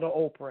Bryants or the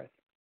Oprahs.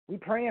 We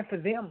praying for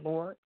them,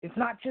 Lord. It's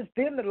not just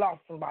them that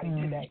lost somebody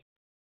today.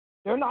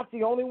 They're not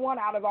the only one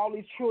out of all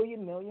these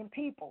trillion million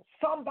people.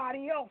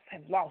 Somebody else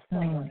has lost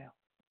someone else.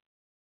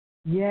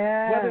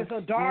 Yes. Whether it's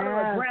a daughter,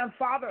 a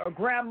grandfather, a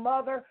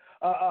grandmother,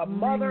 a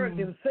mother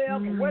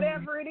themselves,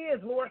 whatever it is,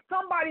 Lord,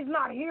 somebody's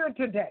not here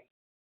today.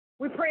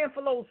 We're praying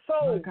for those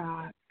souls,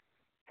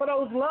 for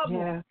those loved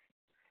ones.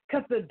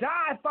 Because to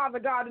die, Father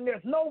God, and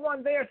there's no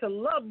one there to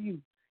love you,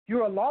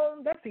 you're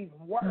alone, that's even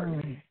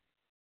worse.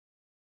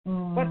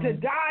 But to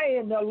die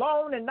and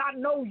alone and not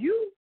know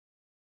you,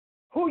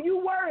 who you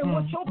were and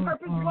what your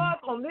purpose was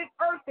on this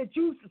earth that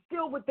you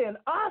still within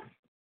us.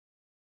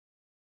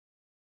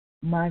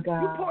 My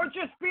God. You poured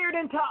your spirit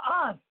into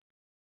us.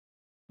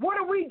 What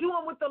are we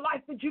doing with the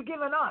life that you've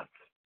given us?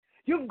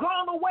 You've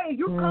gone away.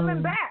 You're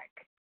coming back.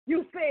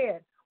 You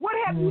said, what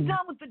have you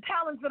done with the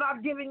talents that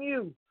I've given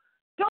you?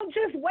 Don't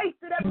just waste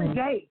it every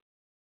day.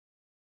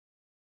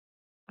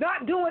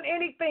 Not doing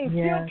anything,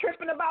 still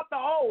tripping about the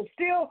old,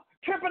 still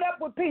tripping up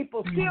with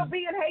people, still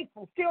being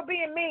hateful, still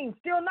being mean,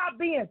 still not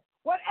being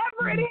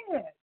whatever it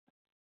is.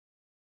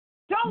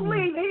 Don't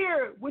leave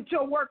here with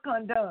your work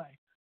undone.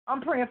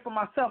 I'm praying for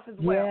myself as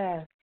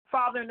well.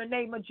 Father, in the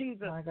name of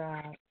Jesus, my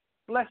God,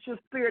 bless your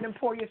spirit and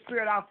pour your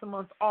spirit out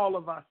amongst all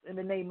of us in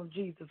the name of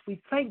Jesus.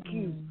 We thank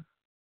you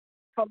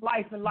for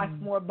life and life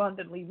more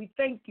abundantly. We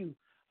thank you.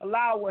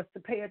 Allow us to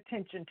pay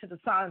attention to the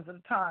signs of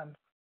the times.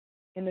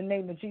 In the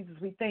name of Jesus,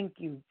 we thank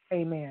you.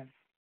 Amen.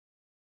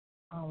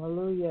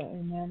 Hallelujah.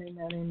 Amen,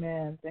 amen,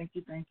 amen. Thank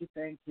you, thank you,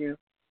 thank you.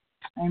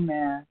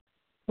 Amen.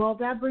 Well,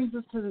 that brings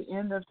us to the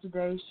end of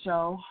today's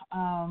show.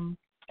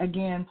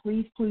 Again,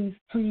 please, please,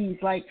 please,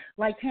 like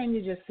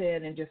Tanya just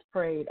said and just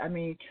prayed. I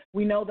mean,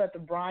 we know that the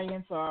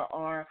Bryants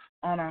are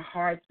on our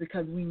hearts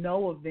because we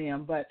know of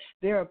them, but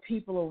there are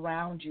people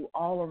around you,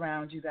 all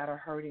around you that are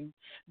hurting,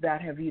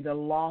 that have either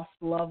lost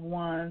loved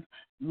ones,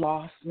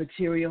 lost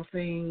material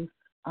things,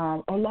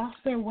 or lost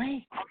their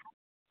way.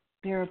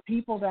 There are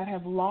people that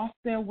have lost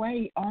their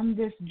way on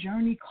this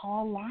journey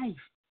called life.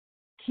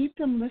 Keep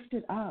them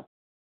lifted up.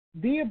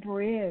 Be a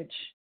bridge.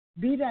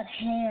 Be that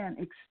hand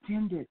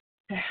extended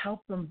to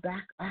help them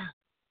back up.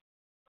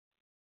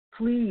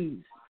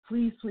 Please,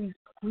 please, please,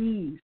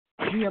 please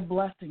be a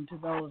blessing to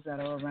those that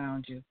are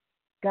around you.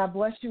 God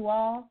bless you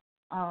all.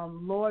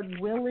 Lord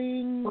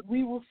willing,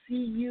 we will see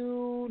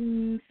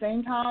you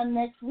same time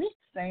next week.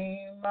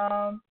 Same,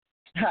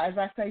 as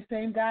I say,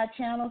 same God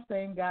channel,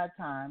 same God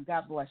time.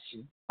 God bless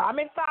you. I'm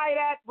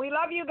excited. We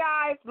love you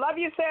guys. Love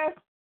you, sis.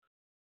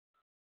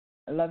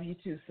 I love you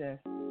too, sis.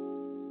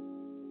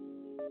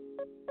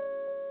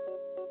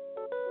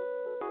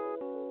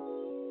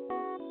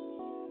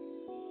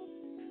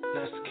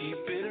 Let's keep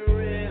it real.